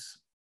service.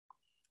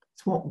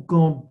 It's what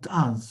God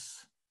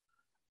does,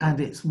 and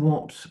it's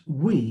what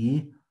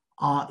we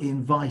are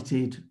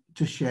invited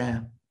to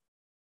share.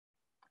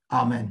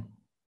 Amen.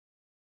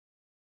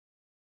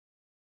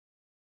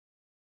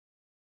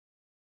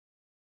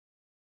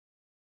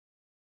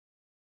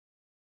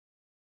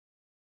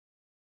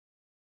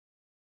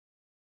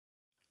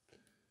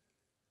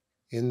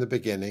 In the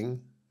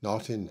beginning,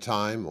 not in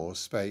time or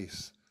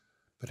space,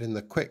 but in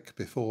the quick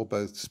before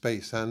both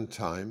space and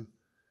time,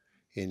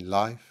 in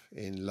life,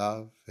 in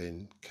love,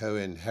 in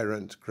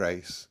co-inherent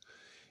grace,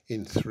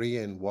 in 3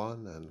 in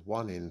 1 and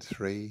 1 in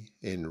 3,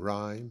 in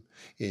rhyme,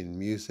 in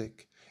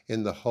music,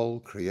 in the whole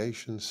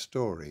creation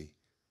story,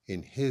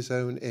 in his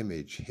own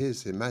image,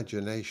 his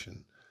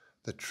imagination,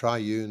 the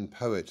triune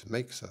poet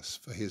makes us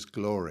for his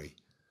glory,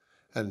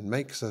 and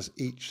makes us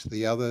each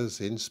the other's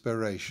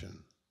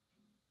inspiration.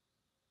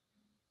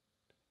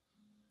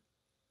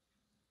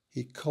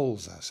 He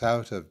calls us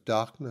out of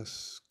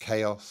darkness,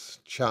 chaos,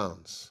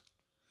 chance,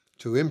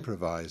 to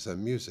improvise a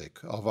music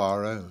of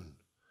our own,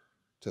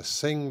 to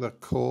sing the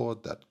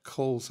chord that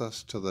calls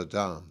us to the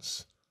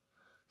dance,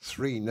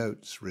 3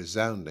 notes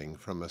resounding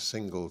from a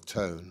single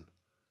tone,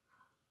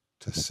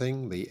 to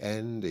sing the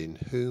end in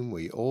whom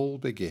we all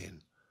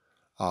begin,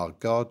 our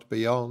God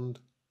beyond,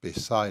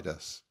 beside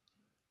us,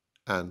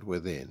 and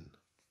within.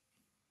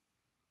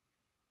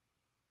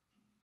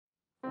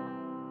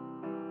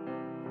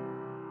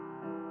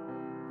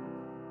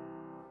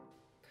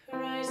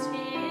 Christ be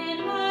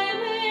in my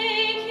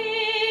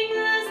waking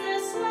as the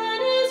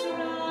sun is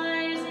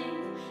rising,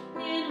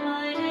 in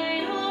my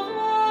day of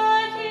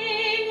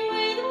working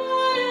with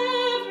my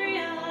every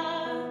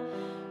hour.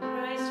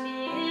 Christ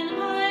be in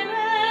my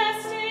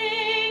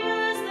resting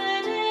as the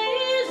day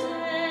is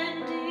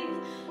ending,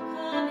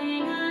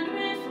 coming and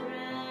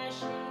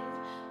refreshing,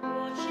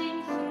 watching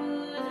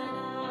through the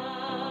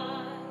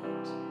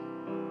night.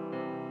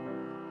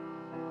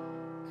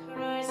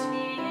 Christ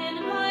be in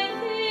my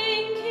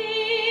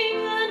thinking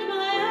and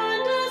my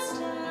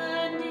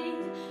understanding,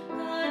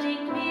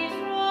 guarding me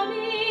from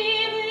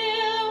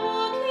evil,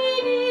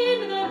 walking in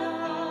the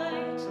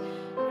light.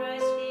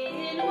 Christ be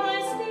in my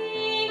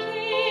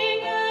speaking,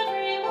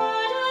 every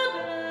word a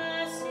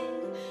blessing,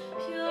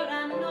 pure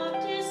and not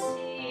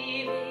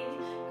deceiving,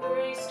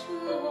 grace to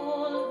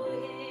all who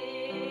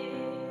hear.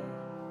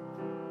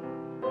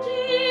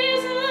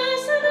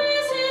 Jesus,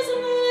 this is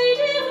my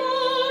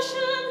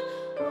devotion,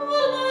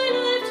 all my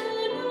life to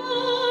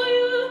know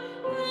you,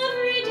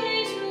 every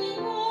day to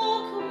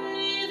walk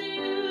with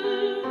you.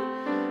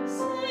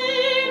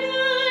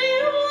 Savior,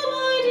 you're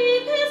my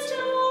deepest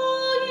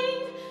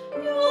longing,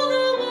 you're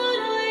the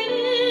one I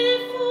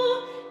live for.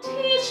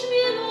 Teach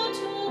me, Lord,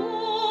 to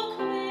walk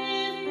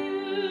with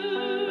you.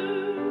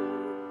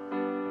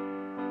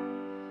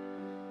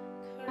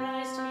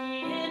 Christ be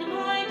in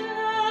my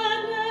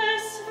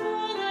gladness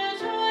for the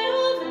joy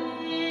of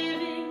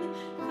living,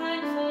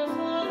 thankful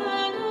for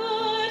the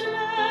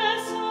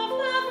goodness of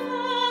the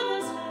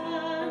Father's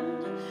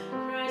hand.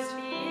 Christ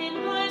be in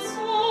my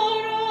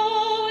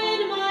sorrow,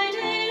 in my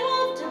day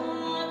of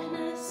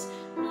darkness,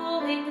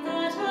 knowing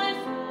that I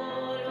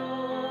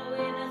follow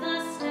in the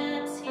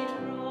steps he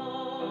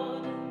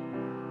trod.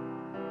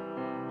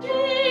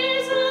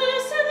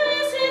 Jesus,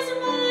 this is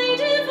my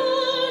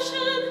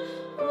devotion,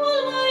 all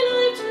my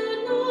life to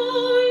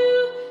know you,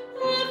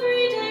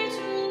 every day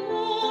to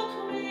walk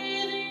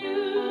with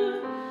you.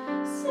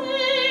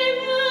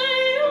 Savior,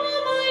 you're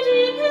my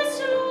deepest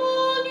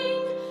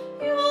longing,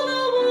 you're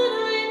the one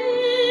I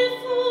live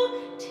for.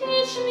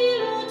 Teach me,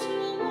 Lord, to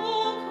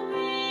walk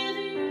with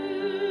you.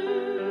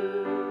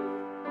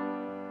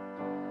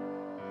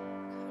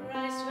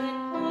 Christ, when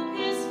hope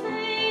is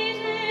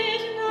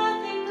faded,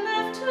 nothing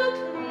left to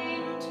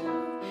cling to,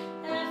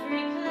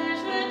 every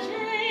pleasure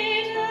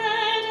jaded,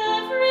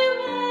 every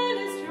well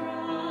is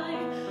dry.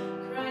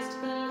 Christ,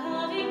 the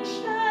loving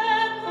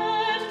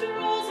shepherd,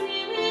 draws me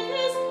with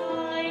his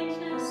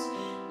kindness,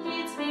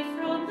 leads me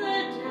from the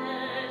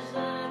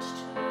desert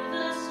to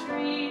the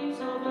streams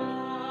of life.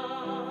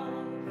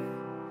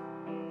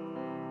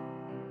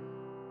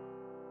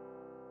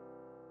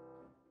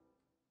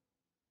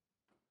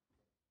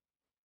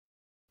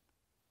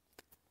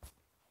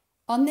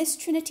 On this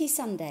Trinity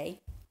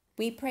Sunday,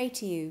 we pray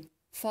to you,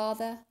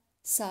 Father,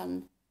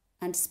 Son,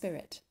 and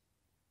Spirit.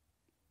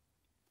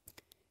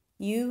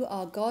 You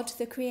are God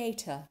the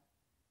Creator,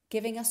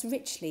 giving us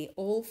richly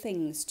all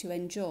things to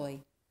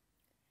enjoy.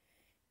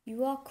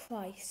 You are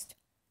Christ,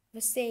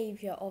 the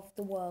Saviour of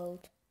the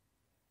world,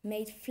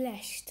 made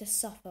flesh to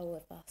suffer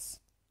with us.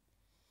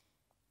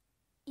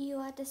 You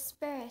are the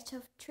Spirit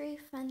of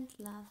truth and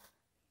love,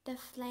 the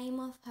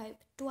flame of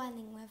hope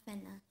dwelling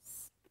within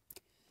us.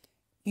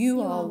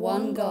 You are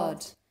one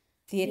God,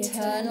 the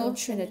eternal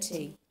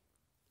Trinity.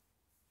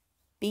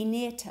 Be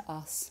near to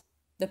us,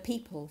 the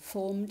people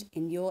formed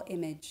in your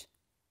image,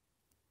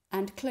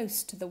 and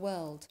close to the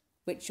world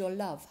which your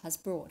love has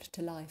brought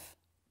to life.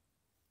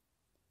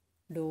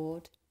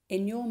 Lord,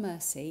 in your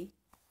mercy,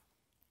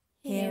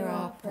 hear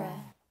our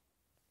prayer.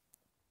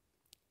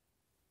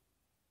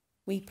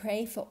 We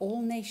pray for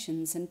all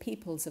nations and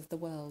peoples of the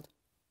world,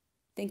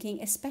 thinking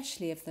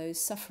especially of those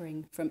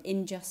suffering from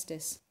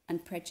injustice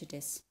and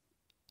prejudice.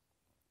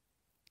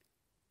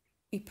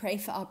 We pray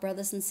for our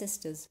brothers and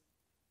sisters,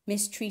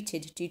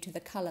 mistreated due to the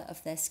colour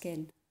of their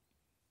skin.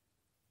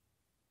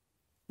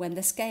 When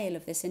the scale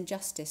of this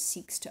injustice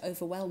seeks to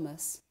overwhelm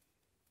us,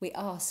 we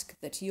ask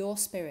that your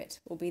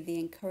Spirit will be the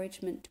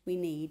encouragement we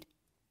need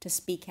to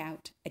speak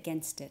out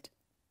against it.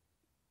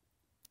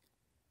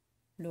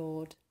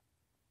 Lord,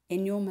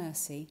 in your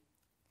mercy,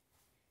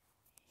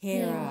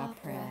 hear our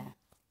prayer.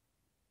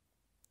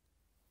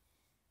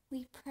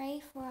 We pray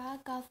for our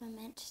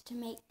government to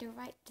make the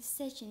right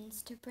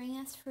decisions to bring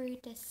us through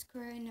this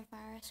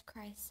coronavirus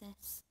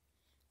crisis.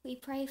 We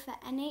pray for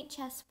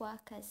NHS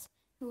workers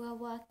who are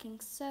working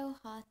so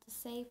hard to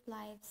save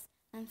lives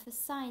and for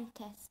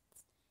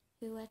scientists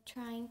who are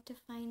trying to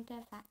find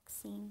a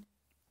vaccine.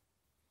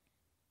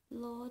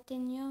 Lord,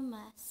 in your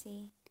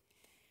mercy,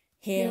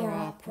 hear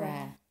our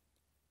prayer.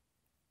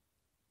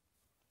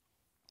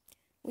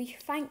 We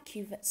thank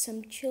you that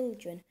some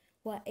children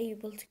were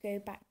able to go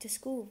back to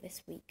school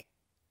this week.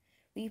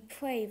 We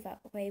pray that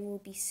they will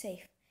be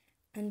safe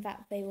and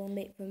that they will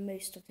make the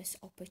most of this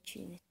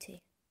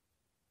opportunity.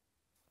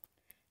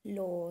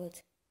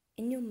 Lord,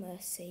 in your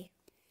mercy,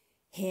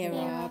 hear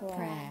our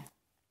prayer.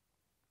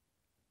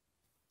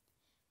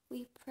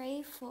 We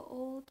pray for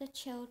all the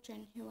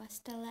children who are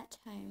still at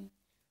home,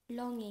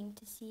 longing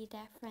to see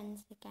their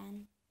friends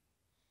again.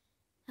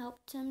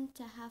 Help them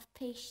to have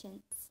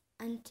patience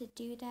and to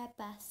do their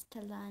best to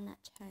learn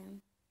at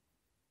home.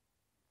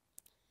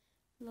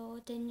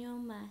 Lord, in your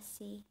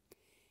mercy,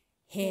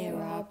 hear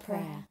our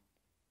prayer.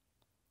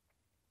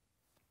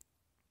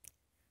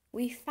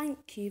 We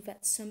thank you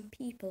that some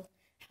people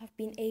have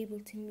been able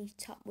to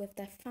meet up with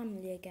their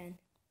family again.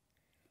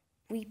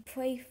 We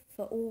pray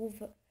for all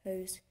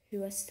those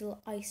who are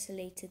still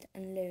isolated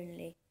and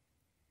lonely.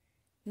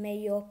 May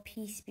your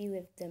peace be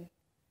with them.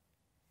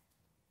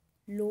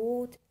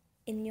 Lord,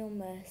 in your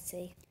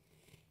mercy,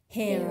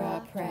 hear our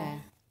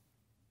prayer.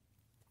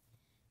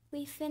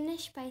 We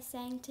finish by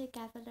saying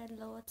together the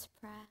Lord's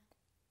Prayer.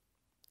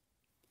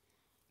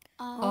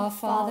 Our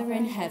Father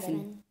in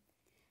heaven,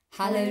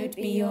 hallowed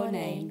be your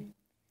name.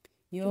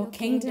 Your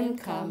kingdom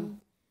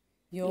come,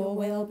 your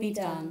will be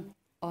done,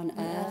 on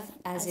earth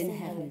as in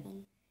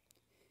heaven.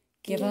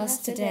 Give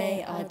us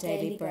today our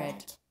daily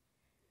bread.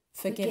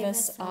 Forgive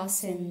us our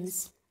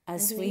sins,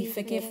 as we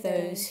forgive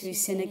those who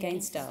sin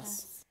against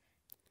us.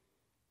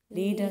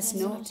 Lead us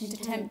not into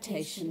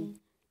temptation,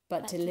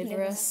 but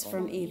deliver us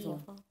from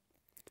evil.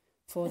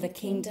 For the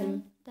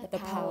kingdom, the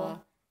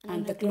power,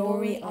 and the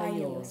glory are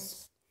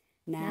yours,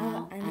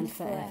 now and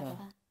forever.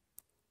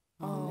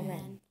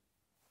 Amen.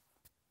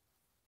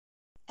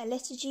 A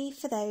liturgy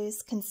for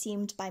those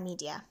consumed by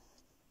media.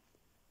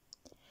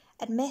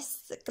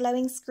 Amidst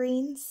glowing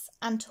screens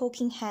and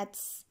talking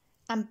heads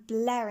and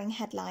blaring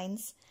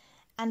headlines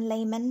and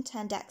laymen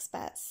turned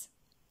experts,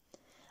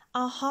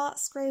 our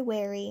hearts grow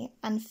weary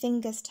and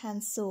fingers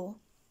turn sore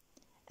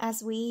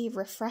as we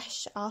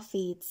refresh our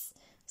feeds,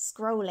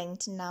 scrolling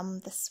to numb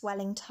the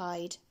swelling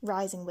tide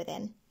rising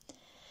within,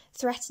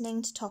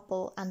 threatening to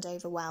topple and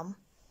overwhelm.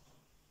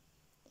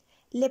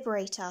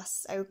 Liberate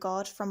us, O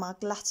God, from our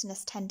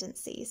gluttonous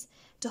tendencies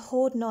to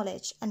hoard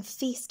knowledge and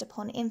feast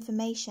upon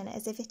information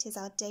as if it is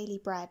our daily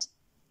bread.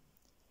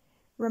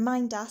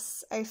 Remind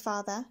us, O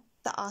Father,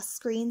 that our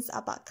screens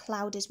are but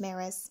clouded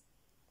mirrors.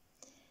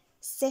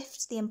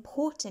 Sift the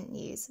important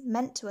news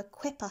meant to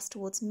equip us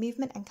towards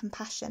movement and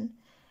compassion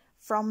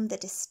from the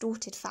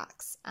distorted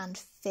facts and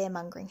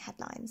fear-mongering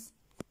headlines,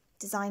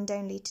 designed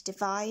only to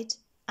divide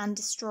and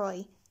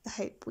destroy the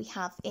hope we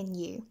have in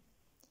you.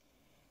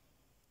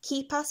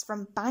 Keep us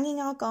from banging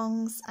our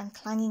gongs and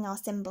clanging our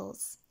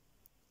cymbals.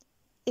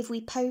 If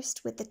we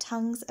post with the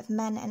tongues of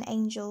men and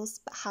angels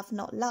but have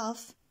not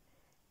love,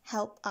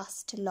 help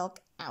us to log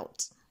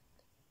out.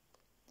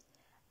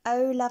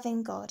 O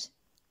loving God,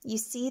 you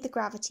see the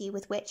gravity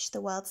with which the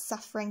world's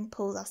suffering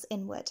pulls us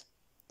inward.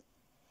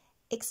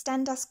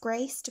 Extend us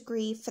grace to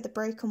grieve for the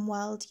broken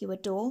world you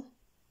adore.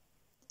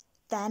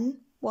 Then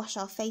wash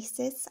our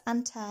faces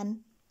and turn,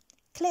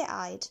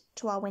 clear-eyed,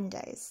 to our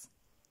windows,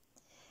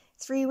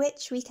 through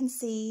which we can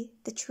see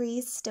the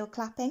trees still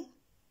clapping,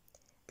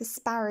 the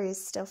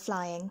sparrows still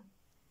flying,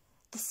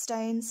 the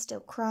stones still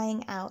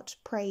crying out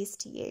praise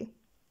to you.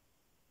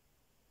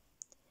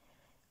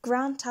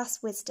 Grant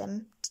us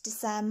wisdom to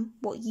discern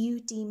what you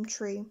deem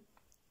true,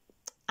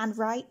 and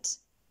right,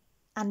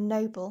 and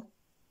noble,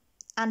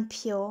 and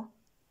pure,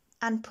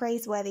 and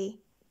praiseworthy,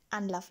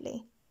 and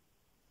lovely,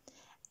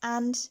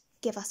 and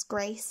give us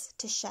grace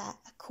to share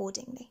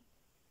accordingly.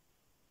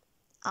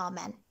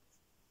 Amen.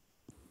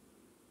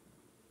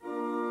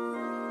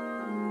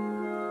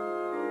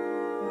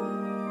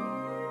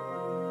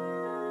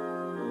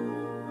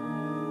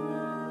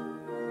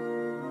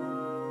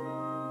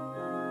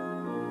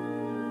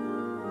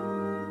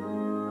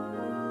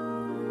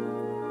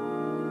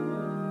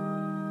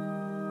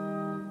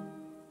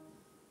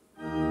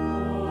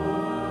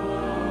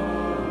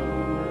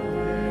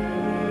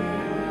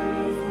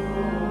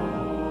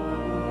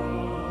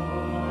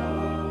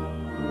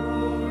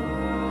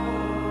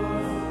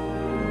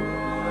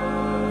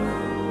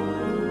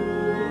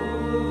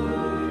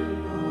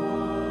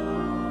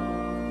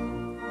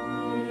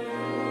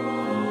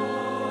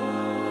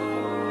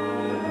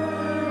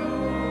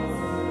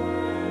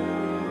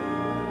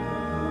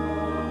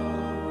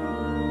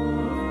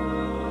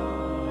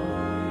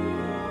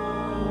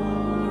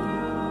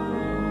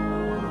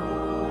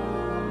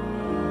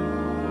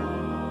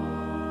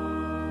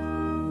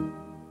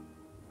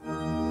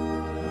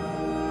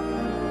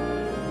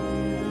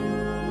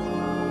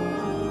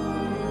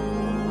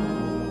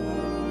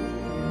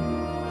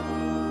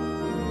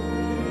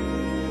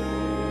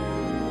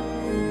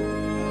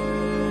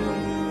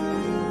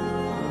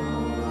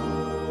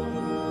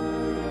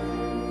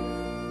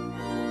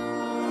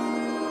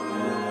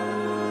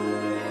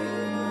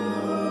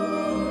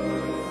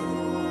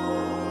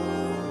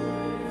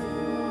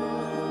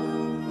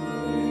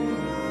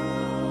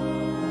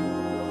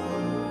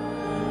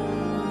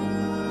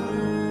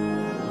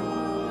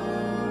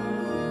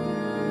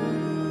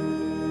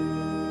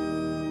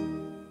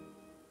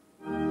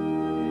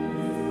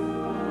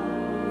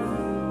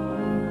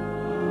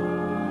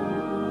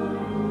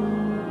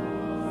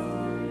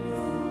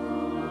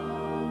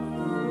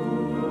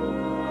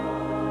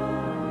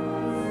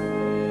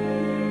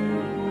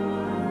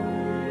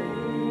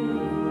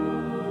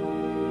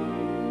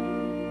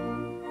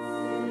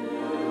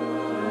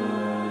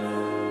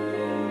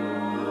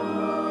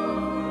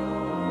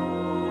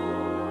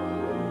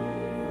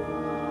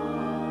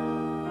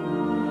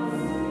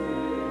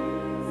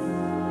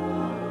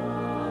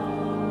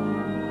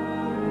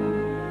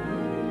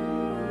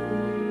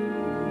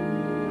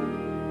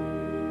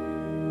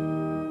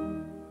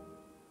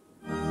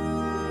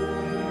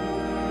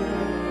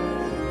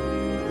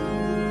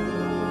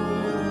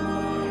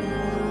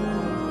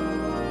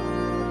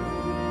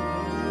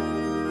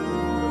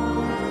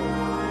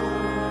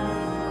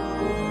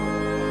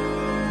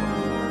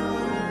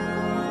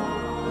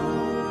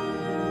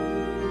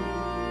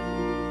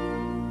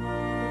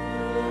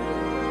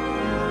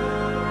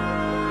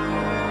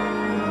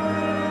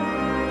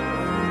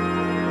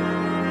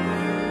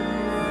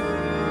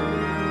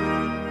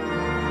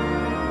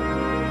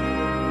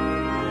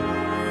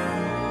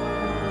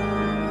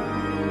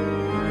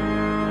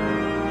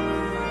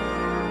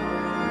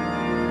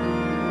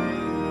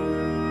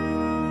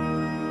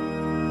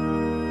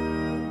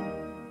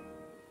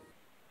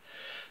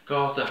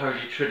 God the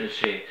Holy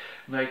Trinity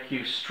make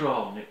you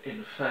strong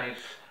in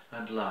faith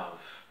and love,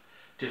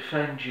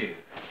 defend you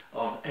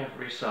on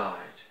every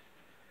side,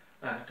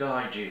 and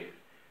guide you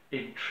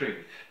in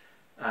truth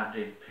and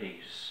in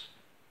peace.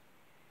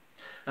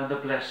 And the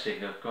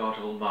blessing of God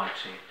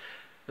Almighty,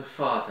 the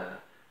Father,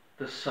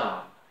 the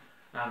Son,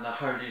 and the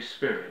Holy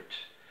Spirit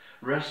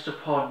rest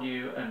upon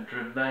you and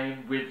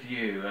remain with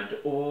you and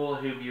all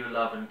whom you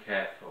love and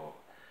care for,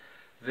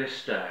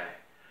 this day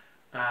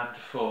and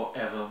for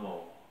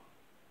evermore.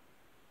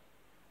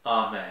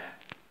 Amen.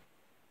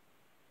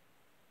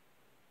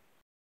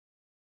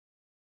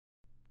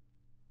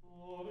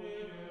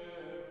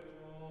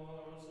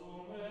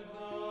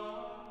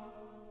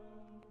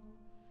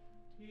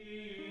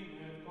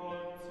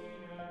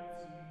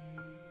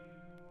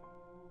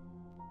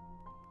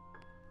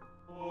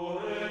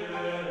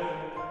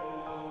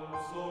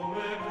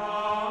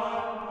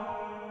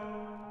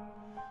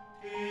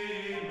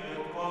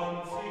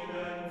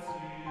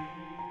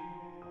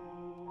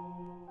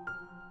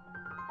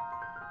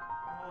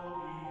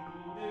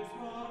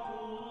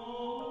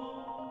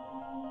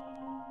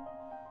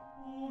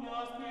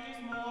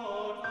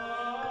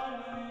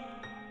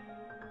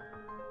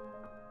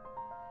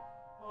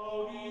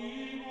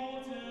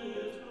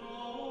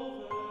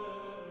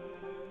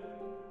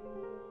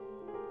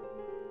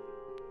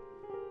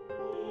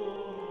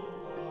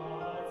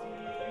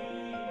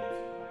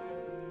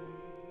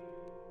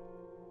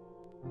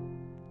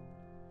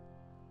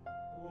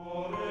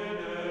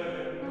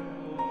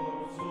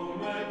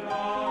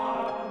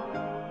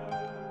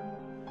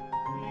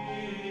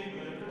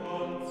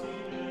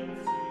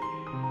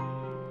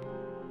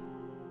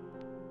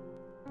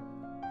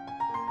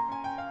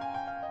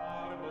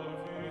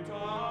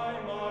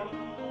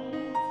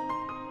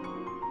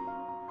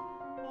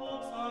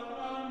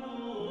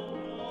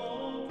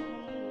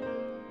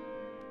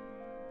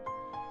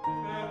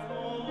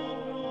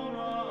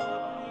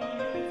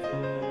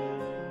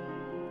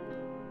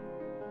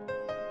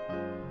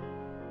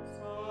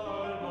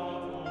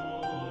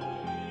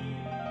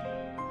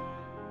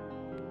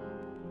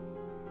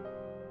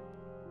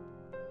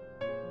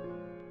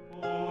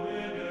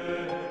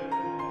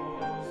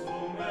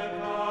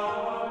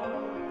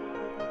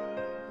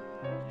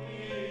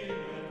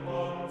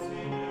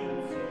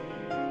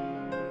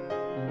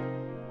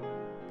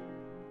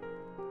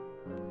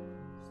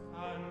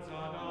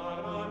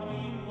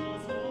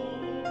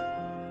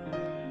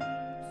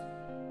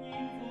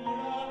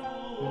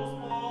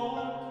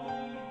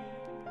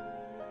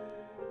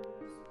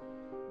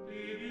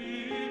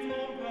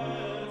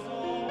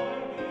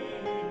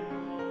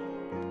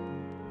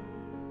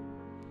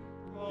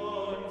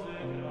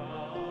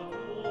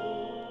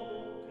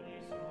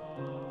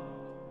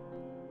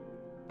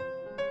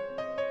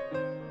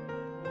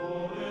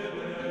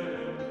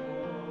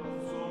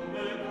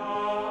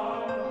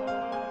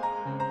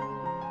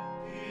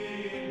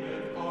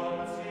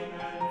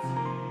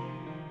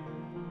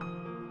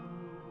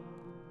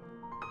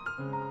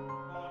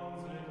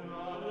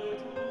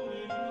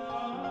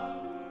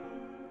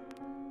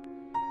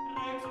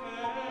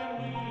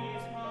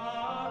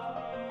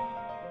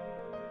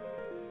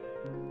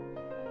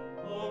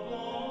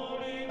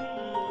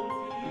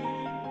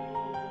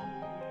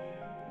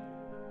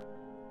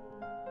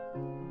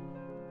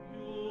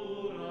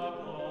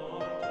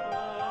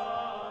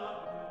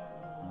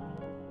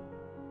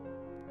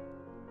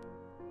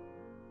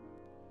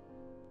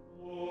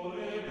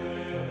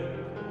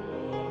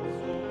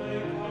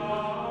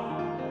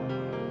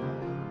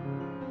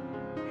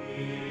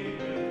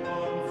 Amen.